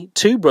Burundi,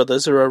 two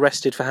brothers are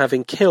arrested for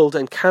having killed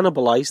and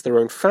cannibalized their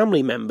own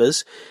family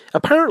members,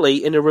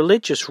 apparently in a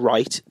religious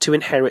rite to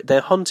inherit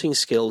their hunting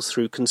skills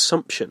through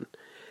consumption.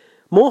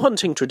 More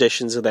hunting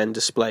traditions are then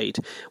displayed,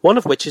 one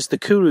of which is the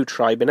Kuru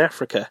tribe in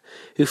Africa,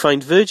 who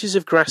find verges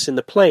of grass in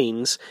the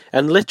plains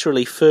and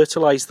literally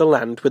fertilize the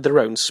land with their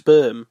own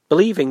sperm,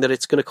 believing that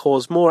it's going to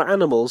cause more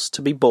animals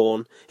to be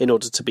born in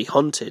order to be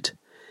hunted.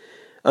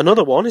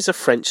 Another one is a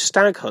French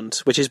stag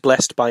hunt, which is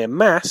blessed by a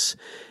mass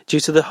due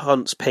to the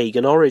hunt's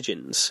pagan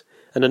origins.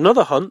 And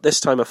another hunt, this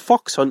time a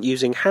fox hunt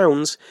using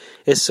hounds,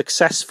 is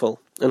successful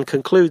and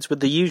concludes with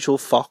the usual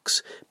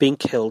fox being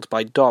killed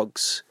by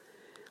dogs.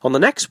 On the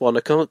next one,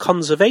 a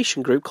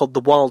conservation group called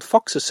the Wild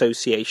Fox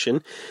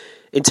Association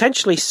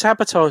intentionally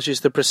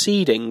sabotages the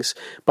proceedings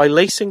by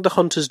lacing the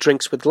hunters'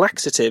 drinks with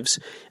laxatives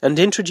and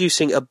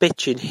introducing a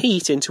bitch in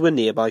heat into a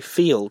nearby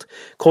field,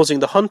 causing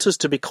the hunters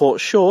to be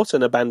caught short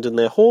and abandon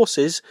their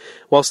horses,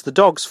 whilst the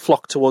dogs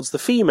flock towards the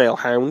female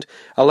hound,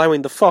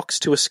 allowing the fox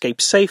to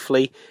escape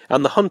safely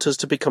and the hunters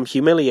to become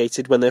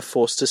humiliated when they're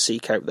forced to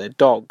seek out their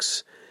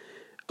dogs.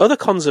 Other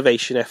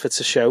conservation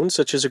efforts are shown,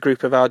 such as a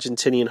group of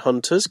Argentinian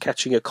hunters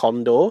catching a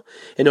condor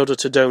in order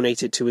to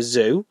donate it to a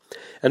zoo,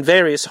 and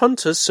various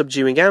hunters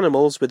subduing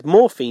animals with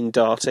morphine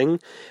darting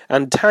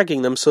and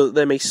tagging them so that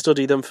they may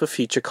study them for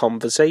future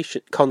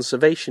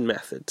conservation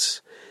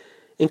methods.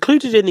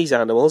 Included in these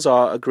animals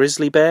are a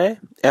grizzly bear,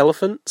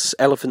 elephants,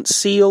 elephant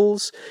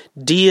seals,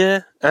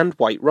 deer, and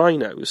white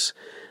rhinos.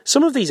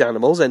 Some of these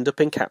animals end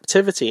up in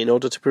captivity in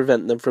order to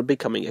prevent them from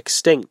becoming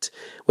extinct,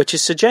 which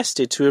is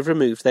suggested to have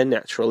removed their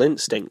natural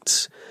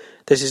instincts.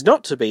 This is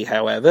not to be,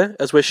 however,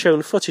 as we're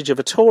shown footage of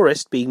a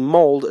tourist being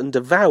mauled and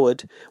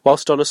devoured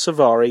whilst on a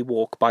safari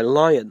walk by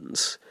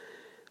lions.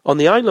 On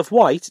the Isle of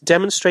Wight,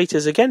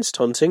 demonstrators against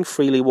hunting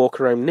freely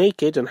walk around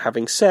naked and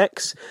having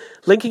sex,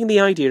 linking the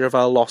idea of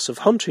our loss of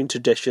hunting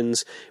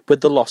traditions with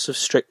the loss of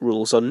strict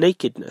rules on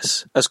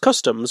nakedness, as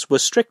customs were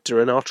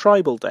stricter in our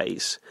tribal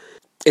days.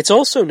 It's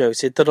also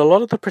noted that a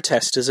lot of the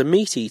protesters are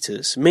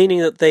meat-eaters, meaning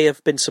that they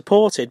have been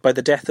supported by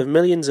the death of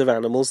millions of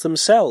animals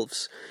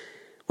themselves.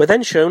 We're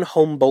then shown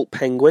Humboldt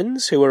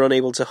penguins, who are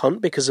unable to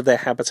hunt because of their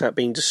habitat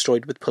being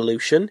destroyed with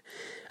pollution,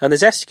 and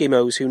there's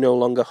Eskimos who no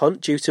longer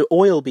hunt due to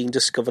oil being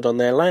discovered on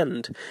their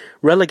land,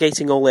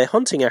 relegating all their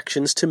hunting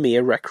actions to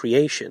mere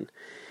recreation.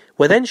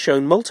 We're then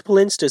shown multiple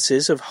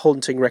instances of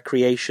hunting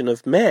recreation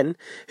of men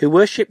who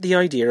worship the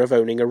idea of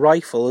owning a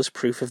rifle as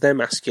proof of their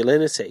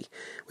masculinity,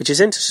 which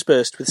is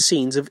interspersed with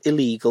scenes of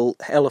illegal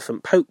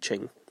elephant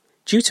poaching.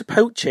 Due to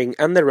poaching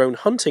and their own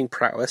hunting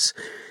prowess,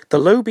 the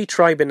Lobi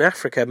tribe in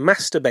Africa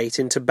masturbate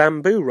into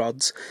bamboo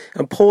rods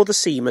and pour the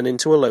semen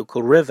into a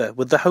local river,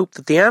 with the hope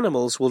that the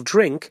animals will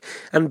drink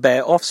and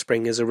bear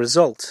offspring as a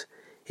result.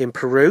 In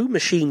Peru,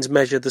 machines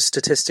measure the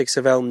statistics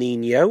of El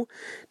Niño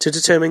to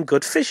determine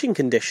good fishing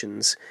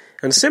conditions,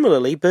 and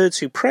similarly, birds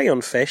who prey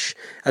on fish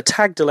are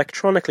tagged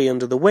electronically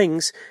under the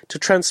wings to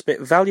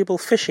transmit valuable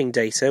fishing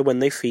data when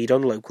they feed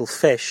on local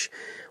fish,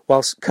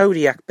 whilst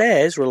Kodiak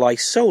bears rely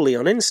solely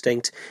on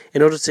instinct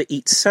in order to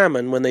eat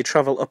salmon when they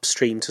travel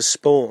upstream to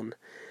spawn.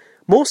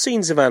 More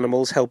scenes of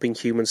animals helping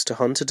humans to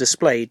hunt are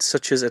displayed,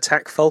 such as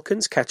attack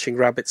falcons catching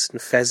rabbits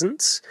and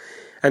pheasants,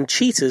 and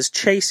cheetahs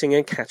chasing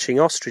and catching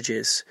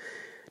ostriches.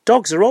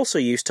 Dogs are also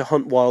used to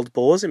hunt wild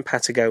boars in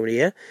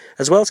Patagonia,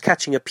 as well as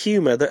catching a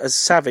puma that has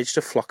savaged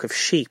a flock of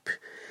sheep.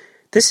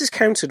 This is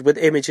countered with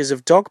images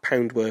of dog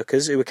pound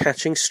workers who are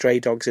catching stray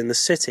dogs in the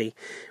city,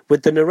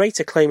 with the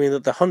narrator claiming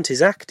that the hunt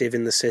is active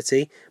in the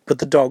city, but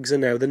the dogs are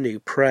now the new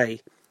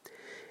prey.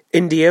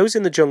 Indios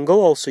in the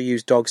jungle also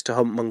use dogs to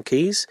hunt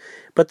monkeys,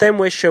 but then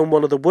we're shown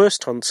one of the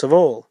worst hunts of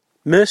all.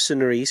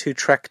 Mercenaries who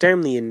track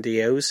down the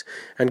Indios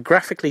and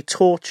graphically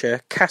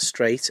torture,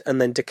 castrate, and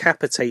then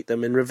decapitate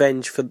them in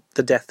revenge for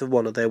the death of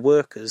one of their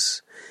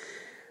workers.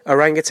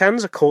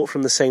 Orangutans are caught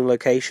from the same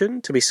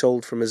location to be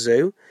sold from a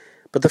zoo,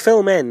 but the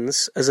film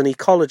ends as an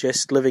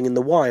ecologist living in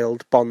the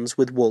wild bonds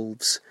with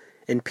wolves,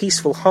 in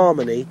peaceful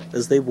harmony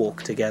as they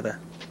walk together.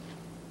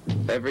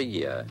 Every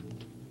year,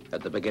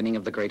 at the beginning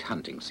of the great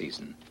hunting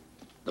season,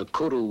 the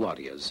Kuru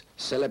warriors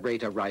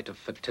celebrate a rite of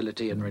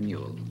fertility and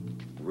renewal,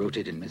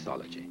 rooted in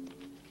mythology.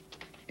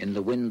 In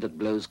the wind that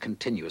blows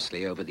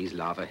continuously over these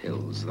lava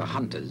hills, the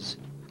hunters,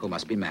 who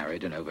must be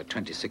married and over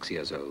 26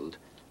 years old,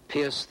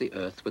 pierce the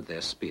earth with their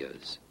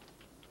spears.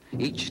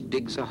 Each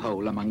digs a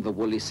hole among the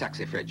woolly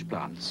saxifrage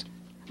plants,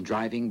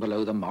 driving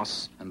below the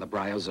moss and the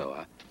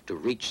bryozoa to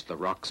reach the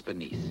rocks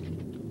beneath,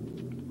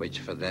 which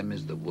for them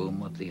is the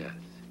womb of the earth.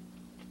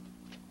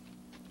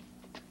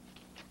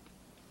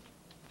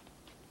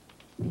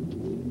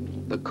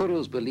 The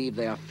Kurus believe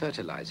they are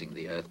fertilizing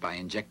the earth by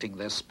injecting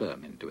their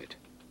sperm into it.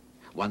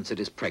 Once it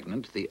is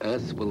pregnant, the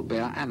earth will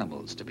bear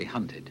animals to be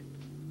hunted.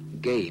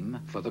 Game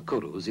for the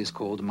Kurus is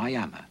called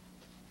Mayama.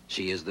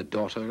 She is the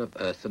daughter of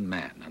earth and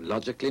man, and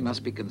logically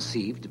must be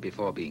conceived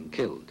before being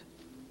killed.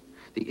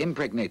 The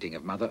impregnating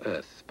of Mother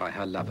Earth by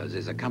her lovers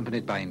is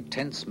accompanied by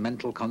intense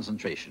mental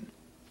concentration.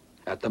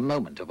 At the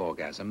moment of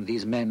orgasm,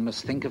 these men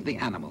must think of the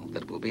animal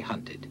that will be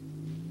hunted.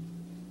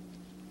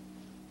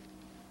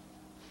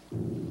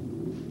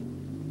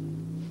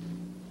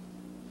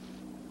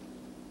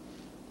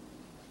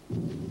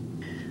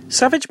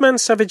 Savage Man,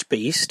 Savage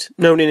Beast,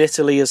 known in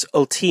Italy as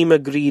Ultima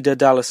Grida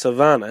dalla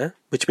Savana,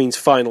 which means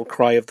Final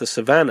Cry of the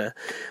Savannah,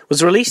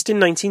 was released in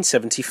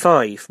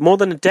 1975, more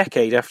than a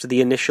decade after the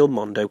initial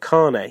Mondo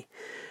Cane.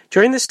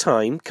 During this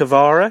time,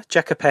 Cavara,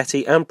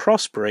 Jacopetti and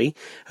Prosperi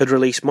had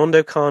released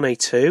Mondo Cane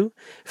 2,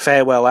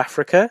 Farewell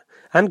Africa,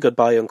 and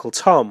Goodbye Uncle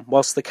Tom,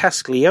 whilst the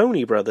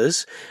Castiglione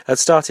brothers had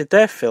started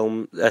their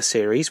film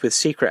series with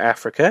Secret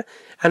Africa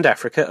and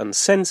Africa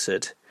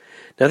Uncensored.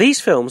 Now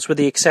these films, with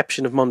the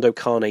exception of Mondo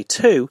Cane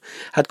 2,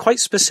 had quite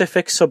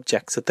specific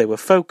subjects that they were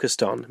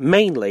focused on,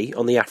 mainly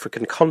on the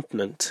African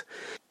continent.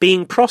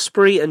 Being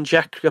Prosperi and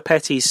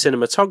Jacopetti's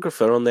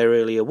cinematographer on their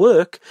earlier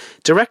work,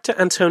 director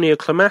Antonio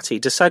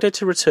Clemati decided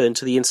to return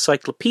to the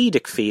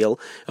encyclopedic feel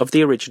of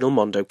the original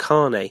Mondo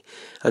Cane,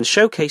 and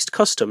showcased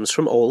customs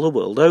from all the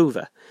world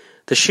over.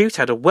 The shoot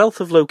had a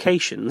wealth of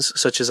locations,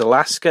 such as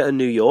Alaska and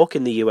New York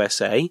in the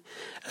USA,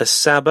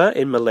 Sabah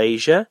in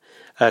Malaysia,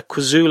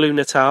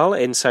 KwaZulu-Natal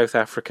in South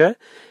Africa,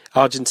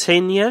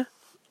 Argentina,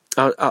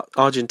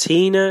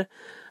 Argentina,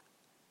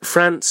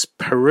 France,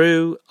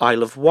 Peru,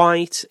 Isle of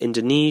Wight,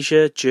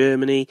 Indonesia,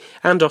 Germany,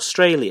 and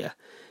Australia.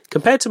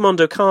 Compared to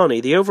Mondo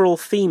Carne, the overall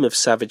theme of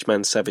Savage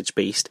Man, Savage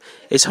Beast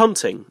is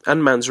hunting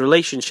and man's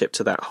relationship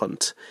to that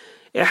hunt.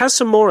 It has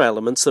some more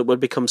elements that would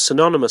become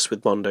synonymous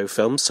with Mondo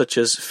films, such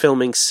as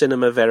filming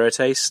cinema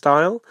verite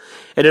style,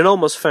 in an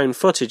almost found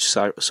footage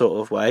sort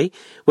of way,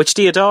 which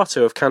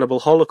Deodato of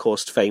Cannibal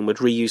Holocaust fame would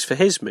reuse for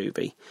his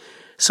movie.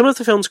 Some of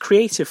the film's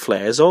creative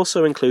flares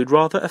also include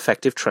rather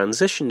effective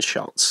transition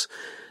shots,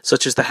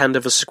 such as the hand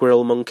of a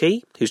squirrel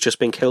monkey, who's just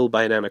been killed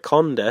by an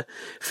anaconda,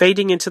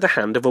 fading into the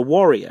hand of a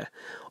warrior,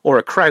 or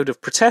a crowd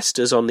of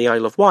protesters on the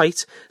Isle of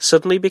Wight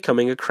suddenly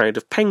becoming a crowd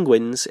of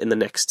penguins in the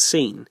next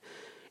scene.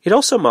 It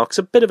also marks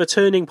a bit of a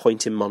turning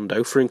point in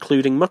Mondo for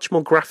including much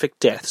more graphic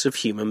deaths of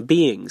human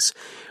beings,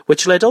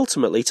 which led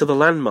ultimately to the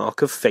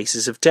landmark of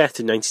Faces of Death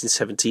in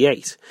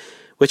 1978,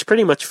 which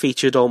pretty much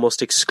featured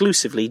almost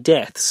exclusively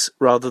deaths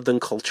rather than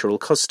cultural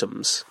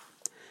customs.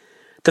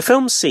 The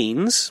film's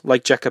scenes,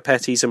 like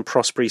Jacopetti's and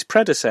Prosperi's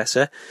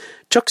predecessor,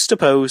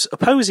 juxtapose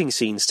opposing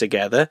scenes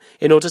together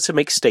in order to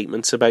make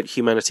statements about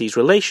humanity's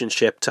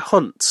relationship to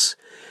hunts.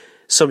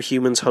 Some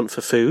humans hunt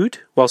for food,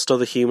 whilst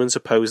other humans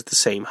oppose the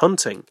same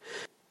hunting.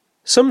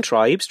 Some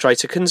tribes try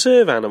to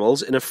conserve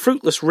animals in a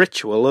fruitless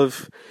ritual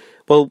of,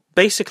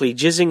 basically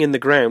jizzing in the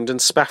ground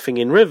and spaffing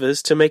in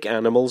rivers to make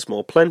animals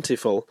more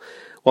plentiful,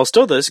 whilst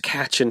others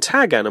catch and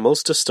tag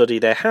animals to study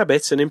their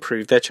habits and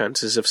improve their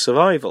chances of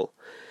survival.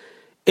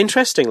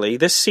 Interestingly,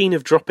 this scene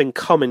of dropping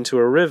cum into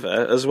a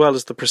river, as well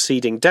as the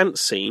preceding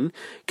dance scene,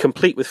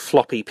 complete with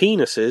floppy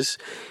penises,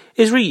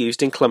 is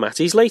reused in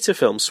Clemati's later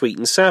film Sweet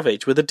and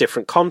Savage with a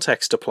different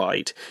context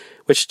applied,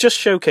 which just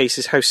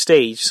showcases how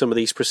staged some of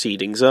these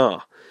proceedings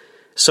are.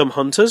 Some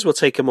hunters will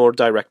take a more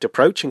direct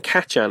approach and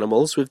catch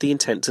animals with the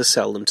intent to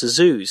sell them to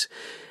zoos,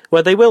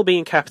 where they will be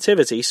in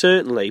captivity,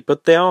 certainly,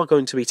 but they are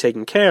going to be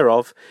taken care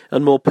of,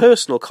 and more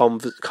personal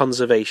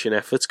conservation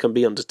efforts can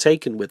be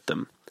undertaken with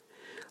them.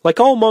 Like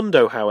all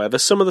Mondo, however,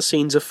 some of the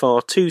scenes are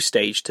far too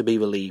staged to be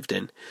believed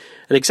in.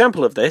 An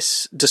example of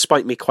this,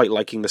 despite me quite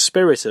liking the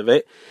spirit of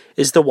it,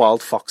 is the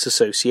Wild Fox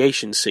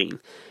Association scene.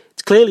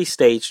 It's clearly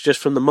staged just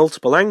from the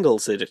multiple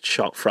angles that it's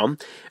shot from,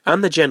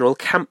 and the general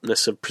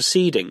campness of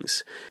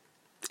proceedings.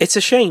 It's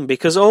a shame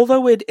because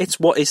although it's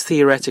what is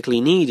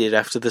theoretically needed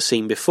after the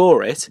scene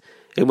before it,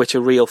 in which a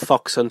real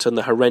fox hunt and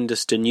the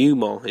horrendous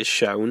denouement is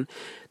shown,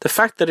 the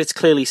fact that it's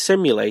clearly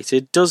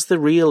simulated does the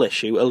real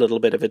issue a little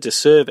bit of a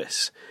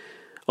disservice.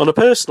 On a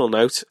personal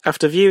note,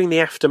 after viewing the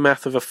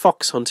aftermath of a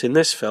fox hunt in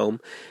this film,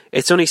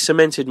 it's only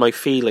cemented my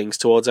feelings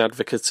towards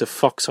advocates of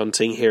fox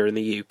hunting here in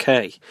the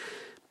UK.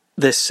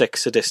 This sick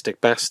sadistic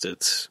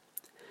bastards.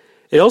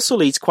 It also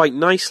leads quite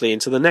nicely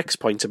into the next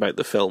point about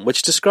the film,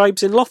 which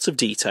describes in lots of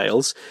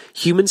details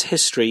humans'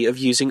 history of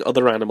using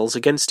other animals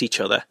against each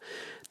other.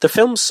 The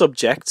film's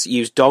subjects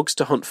use dogs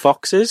to hunt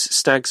foxes,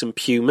 stags and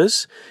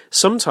pumas,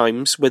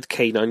 sometimes with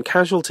canine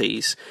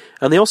casualties,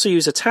 and they also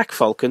use attack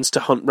falcons to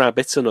hunt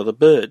rabbits and other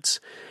birds.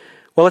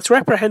 While it's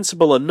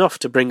reprehensible enough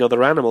to bring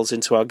other animals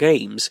into our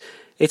games,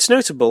 it's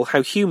notable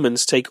how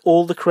humans take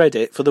all the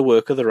credit for the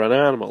work of their own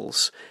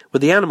animals,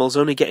 with the animals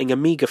only getting a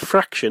meagre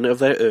fraction of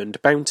their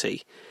earned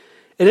bounty.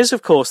 It is,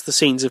 of course, the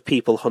scenes of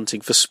people hunting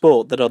for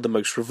sport that are the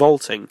most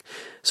revolting,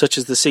 such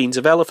as the scenes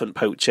of elephant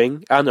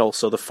poaching and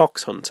also the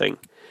fox hunting.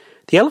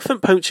 The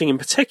elephant poaching in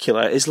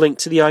particular is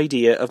linked to the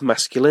idea of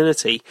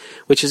masculinity,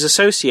 which is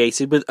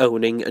associated with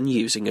owning and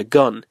using a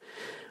gun.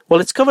 While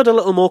it's covered a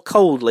little more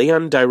coldly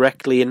and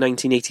directly in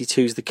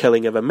 1982's The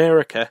Killing of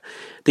America,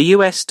 the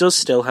US does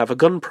still have a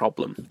gun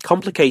problem,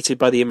 complicated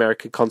by the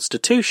American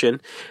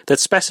Constitution that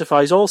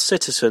specifies all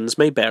citizens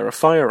may bear a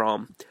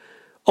firearm.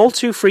 All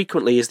too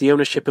frequently is the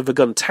ownership of a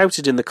gun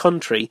touted in the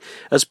country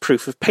as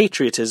proof of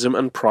patriotism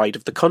and pride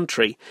of the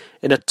country,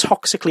 in a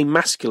toxically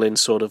masculine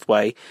sort of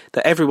way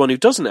that everyone who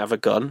doesn't have a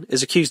gun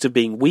is accused of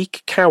being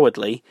weak,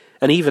 cowardly,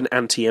 and even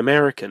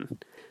anti-American.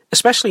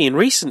 Especially in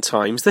recent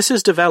times, this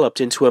has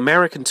developed into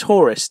American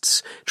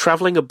tourists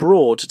travelling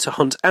abroad to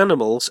hunt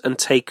animals and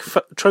take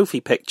trophy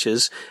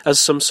pictures as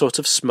some sort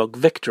of smug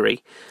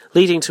victory,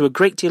 leading to a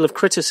great deal of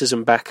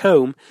criticism back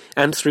home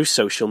and through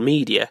social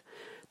media.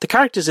 The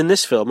characters in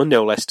this film are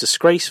no less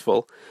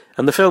disgraceful,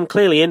 and the film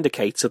clearly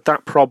indicates that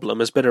that problem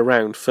has been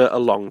around for a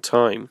long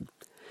time.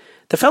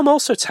 The film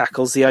also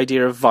tackles the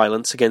idea of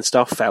violence against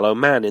our fellow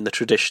man in the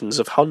traditions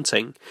of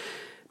hunting.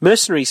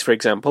 Mercenaries, for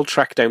example,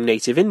 track down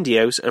native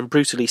Indios and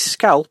brutally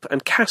scalp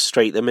and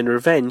castrate them in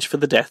revenge for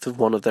the death of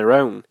one of their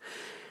own.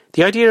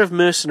 The idea of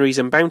mercenaries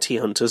and bounty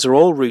hunters are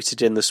all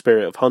rooted in the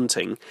spirit of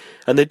hunting,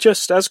 and they're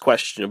just as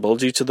questionable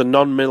due to the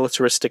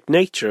non-militaristic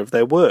nature of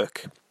their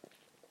work.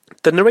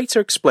 The narrator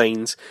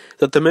explains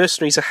that the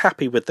mercenaries are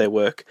happy with their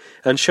work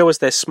and show us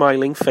their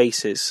smiling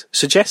faces,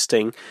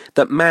 suggesting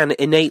that man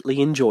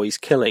innately enjoys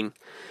killing.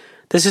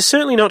 This is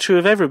certainly not true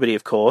of everybody,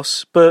 of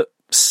course, but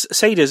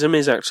sadism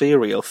is actually a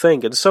real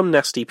thing, and some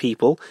nasty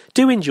people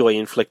do enjoy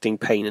inflicting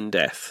pain and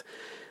death.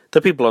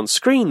 The people on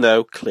screen,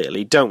 though,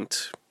 clearly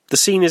don't. The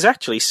scene is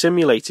actually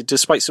simulated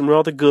despite some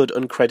rather good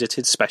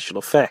uncredited special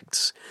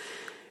effects.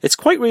 It's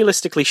quite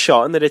realistically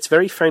shot in that it's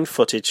very found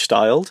footage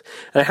styled,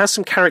 and it has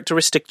some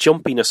characteristic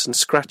jumpiness and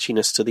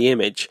scratchiness to the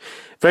image,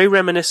 very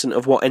reminiscent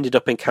of what ended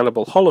up in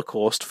Cannibal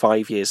Holocaust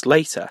 5 years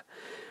later.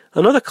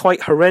 Another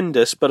quite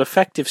horrendous but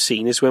effective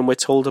scene is when we're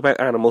told about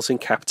animals in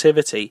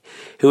captivity,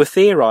 who are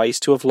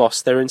theorised to have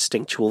lost their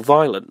instinctual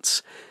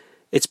violence.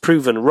 It's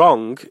proven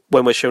wrong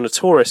when we're shown a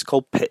tourist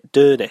called Pit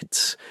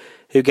Durnitz,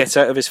 who gets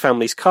out of his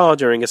family's car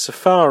during a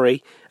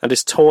safari and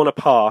is torn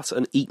apart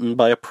and eaten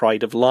by a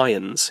pride of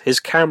lions,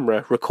 his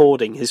camera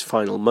recording his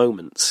final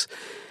moments.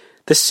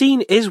 The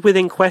scene is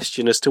within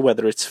question as to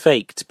whether it's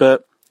faked,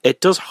 but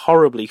it does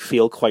horribly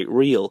feel quite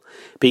real,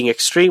 being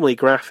extremely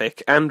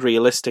graphic and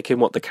realistic in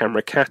what the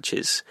camera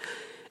catches.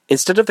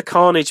 Instead of the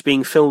carnage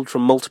being filmed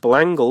from multiple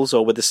angles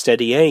or with a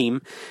steady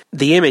aim,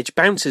 the image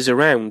bounces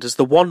around as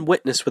the one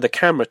witness with a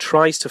camera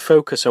tries to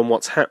focus on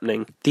what's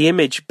happening, the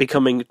image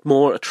becoming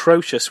more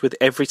atrocious with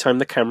every time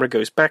the camera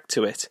goes back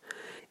to it.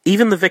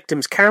 Even the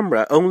victim's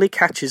camera only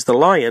catches the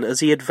lion as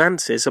he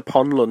advances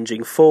upon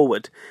lunging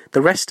forward.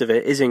 The rest of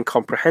it is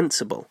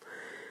incomprehensible.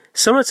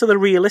 Similar to the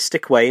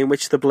realistic way in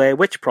which the Blair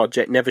Witch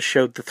Project never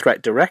showed the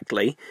threat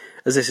directly,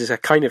 as this is a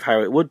kind of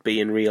how it would be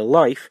in real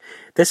life,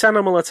 this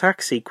animal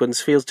attack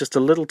sequence feels just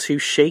a little too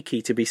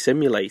shaky to be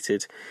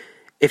simulated.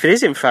 If it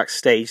is in fact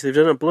staged, they've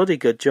done a bloody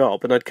good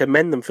job, and I'd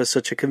commend them for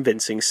such a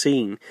convincing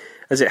scene.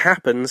 As it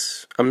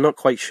happens, I'm not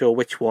quite sure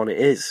which one it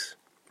is.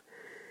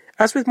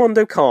 As with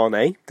Mondo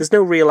Carne, there's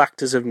no real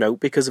actors of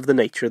note because of the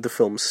nature of the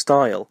film's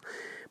style.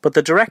 But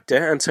the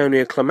director,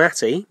 Antonio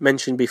Clemati,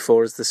 mentioned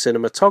before as the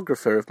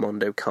cinematographer of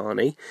Mondo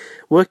Carne,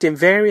 worked in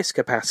various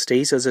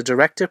capacities as a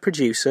director,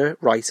 producer,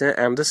 writer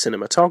and a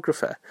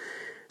cinematographer.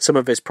 Some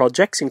of his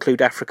projects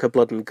include Africa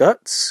Blood and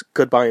Guts,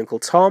 Goodbye Uncle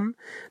Tom,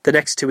 the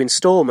next two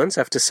installments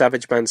after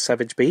Savage Man,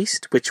 Savage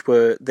Beast, which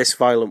were This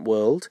Violent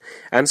World,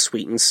 and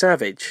Sweet and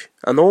Savage,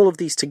 and all of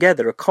these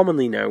together are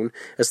commonly known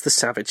as the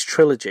Savage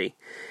Trilogy.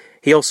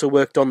 He also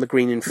worked on The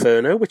Green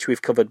Inferno, which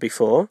we've covered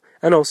before,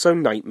 and also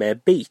Nightmare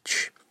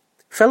Beach.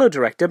 Fellow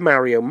director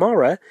Mario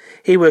Mora,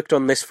 he worked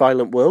on This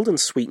Violent World and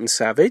Sweet and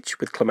Savage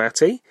with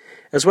Clemati,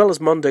 as well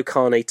as Mondo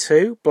Carne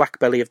 2, Black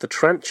Belly of the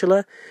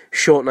Tarantula,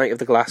 Short Night of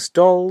the Glass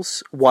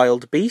Dolls,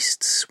 Wild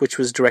Beasts, which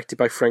was directed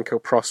by Franco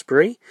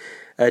Prosperi,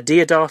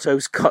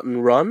 Diodato's Cut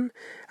and Run,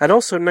 and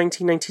also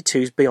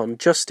 1992's Beyond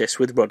Justice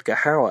with Rutger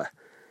Hauer.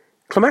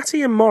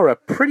 Clemati and Mora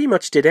pretty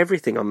much did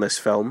everything on this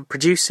film,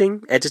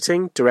 producing,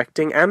 editing,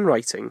 directing and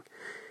writing.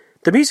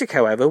 The music,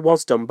 however,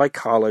 was done by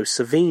Carlo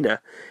Savina,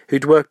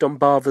 who'd worked on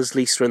Bava's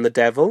Lisa and the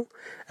Devil,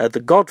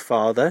 The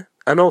Godfather,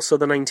 and also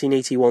the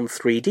 1981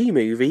 3D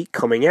movie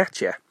Coming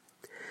At Ya.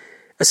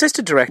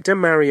 Assistant director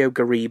Mario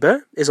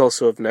Gariba is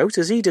also of note,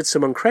 as he did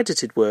some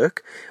uncredited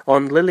work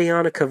on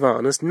Liliana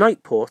Cavana's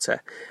Night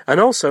Porter, and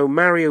also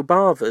Mario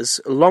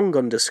Bava's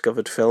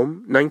long-undiscovered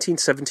film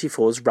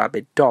 1974's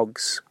Rabid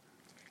Dogs.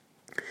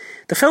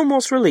 The film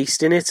was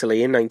released in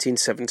Italy in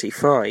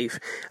 1975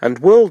 and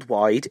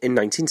worldwide in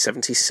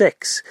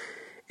 1976.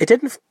 It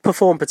didn't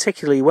perform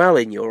particularly well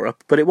in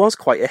Europe, but it was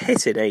quite a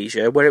hit in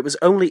Asia, where it was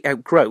only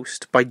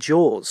outgrossed by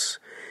Jaws.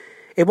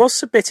 It was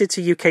submitted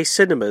to UK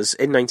cinemas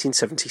in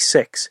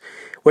 1976,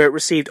 where it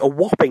received a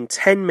whopping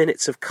 10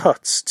 minutes of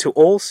cuts to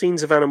all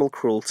scenes of animal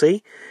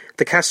cruelty,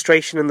 the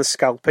castration and the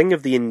scalping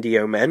of the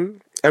Indio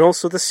men, and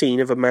also the scene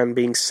of a man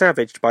being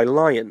savaged by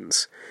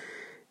lions.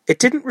 It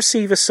didn't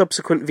receive a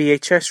subsequent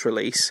VHS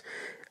release,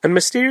 and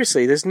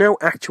mysteriously there's no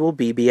actual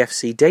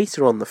BBFC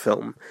data on the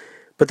film,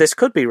 but this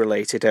could be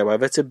related,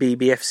 however, to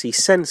BBFC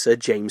censor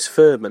James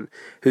Furman,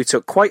 who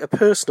took quite a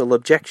personal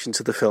objection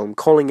to the film,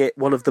 calling it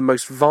one of the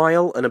most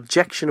vile and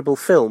objectionable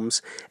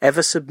films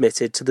ever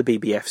submitted to the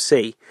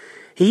BBFC.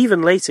 He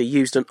even later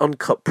used an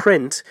uncut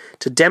print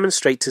to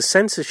demonstrate to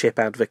censorship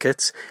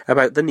advocates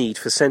about the need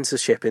for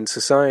censorship in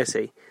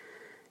society.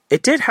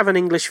 It did have an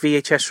English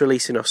VHS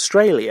release in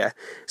Australia,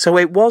 so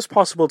it was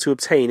possible to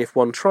obtain if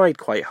one tried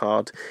quite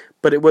hard,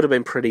 but it would have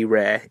been pretty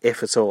rare,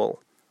 if at all.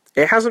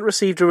 It hasn't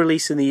received a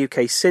release in the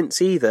UK since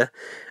either,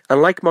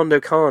 and like Mondo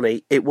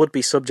Carne, it would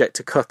be subject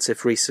to cuts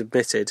if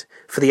resubmitted,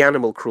 for the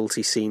animal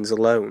cruelty scenes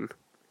alone.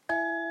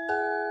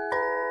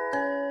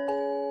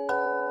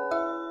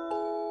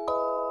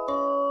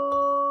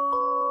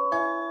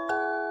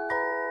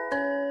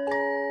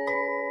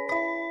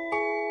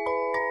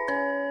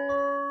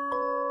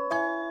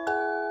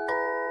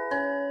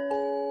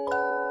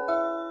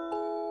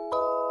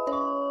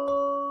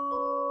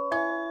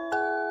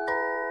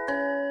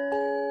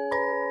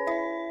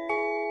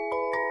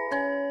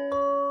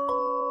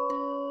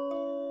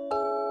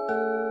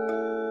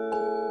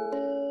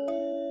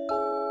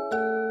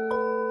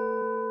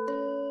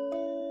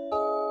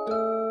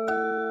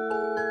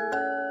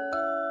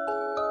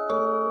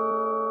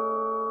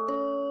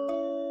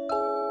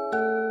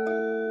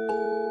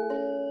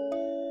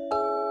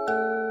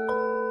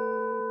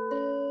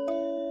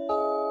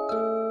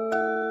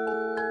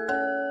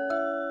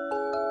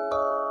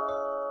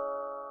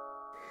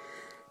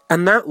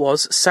 And that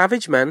was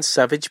Savage Man,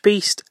 Savage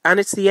Beast, and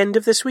it's the end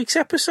of this week's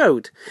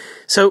episode.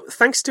 So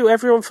thanks to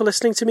everyone for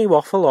listening to me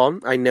waffle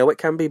on. I know it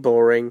can be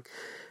boring,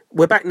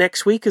 We're back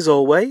next week, as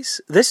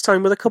always, this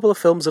time with a couple of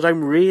films that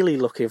I'm really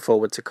looking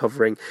forward to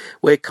covering.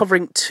 We're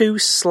covering 2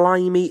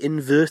 slimy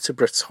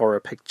invertebrates horror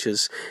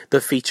pictures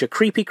that feature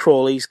creepy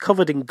crawlies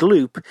covered in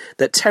gloop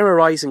that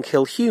terrorise and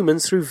kill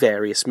humans through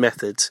various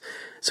methods.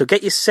 So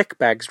get your sick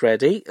bags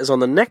ready, as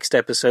on the next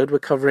episode we're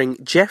covering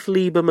Jeff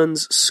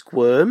Lieberman's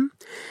Squirm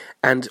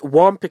and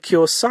Juan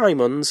Picure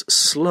Simon's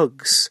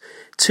Slugs,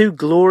 2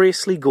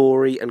 gloriously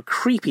gory and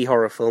creepy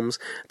horror films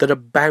that are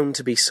bound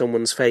to be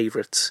someone's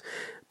favourites.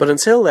 But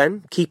until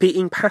then, keep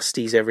eating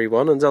pasties,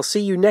 everyone, and I'll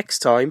see you next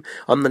time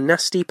on the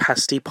Nasty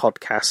Pasty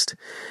Podcast.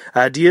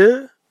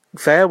 Adieu,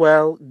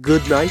 farewell,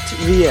 good night,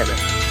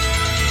 Vienna.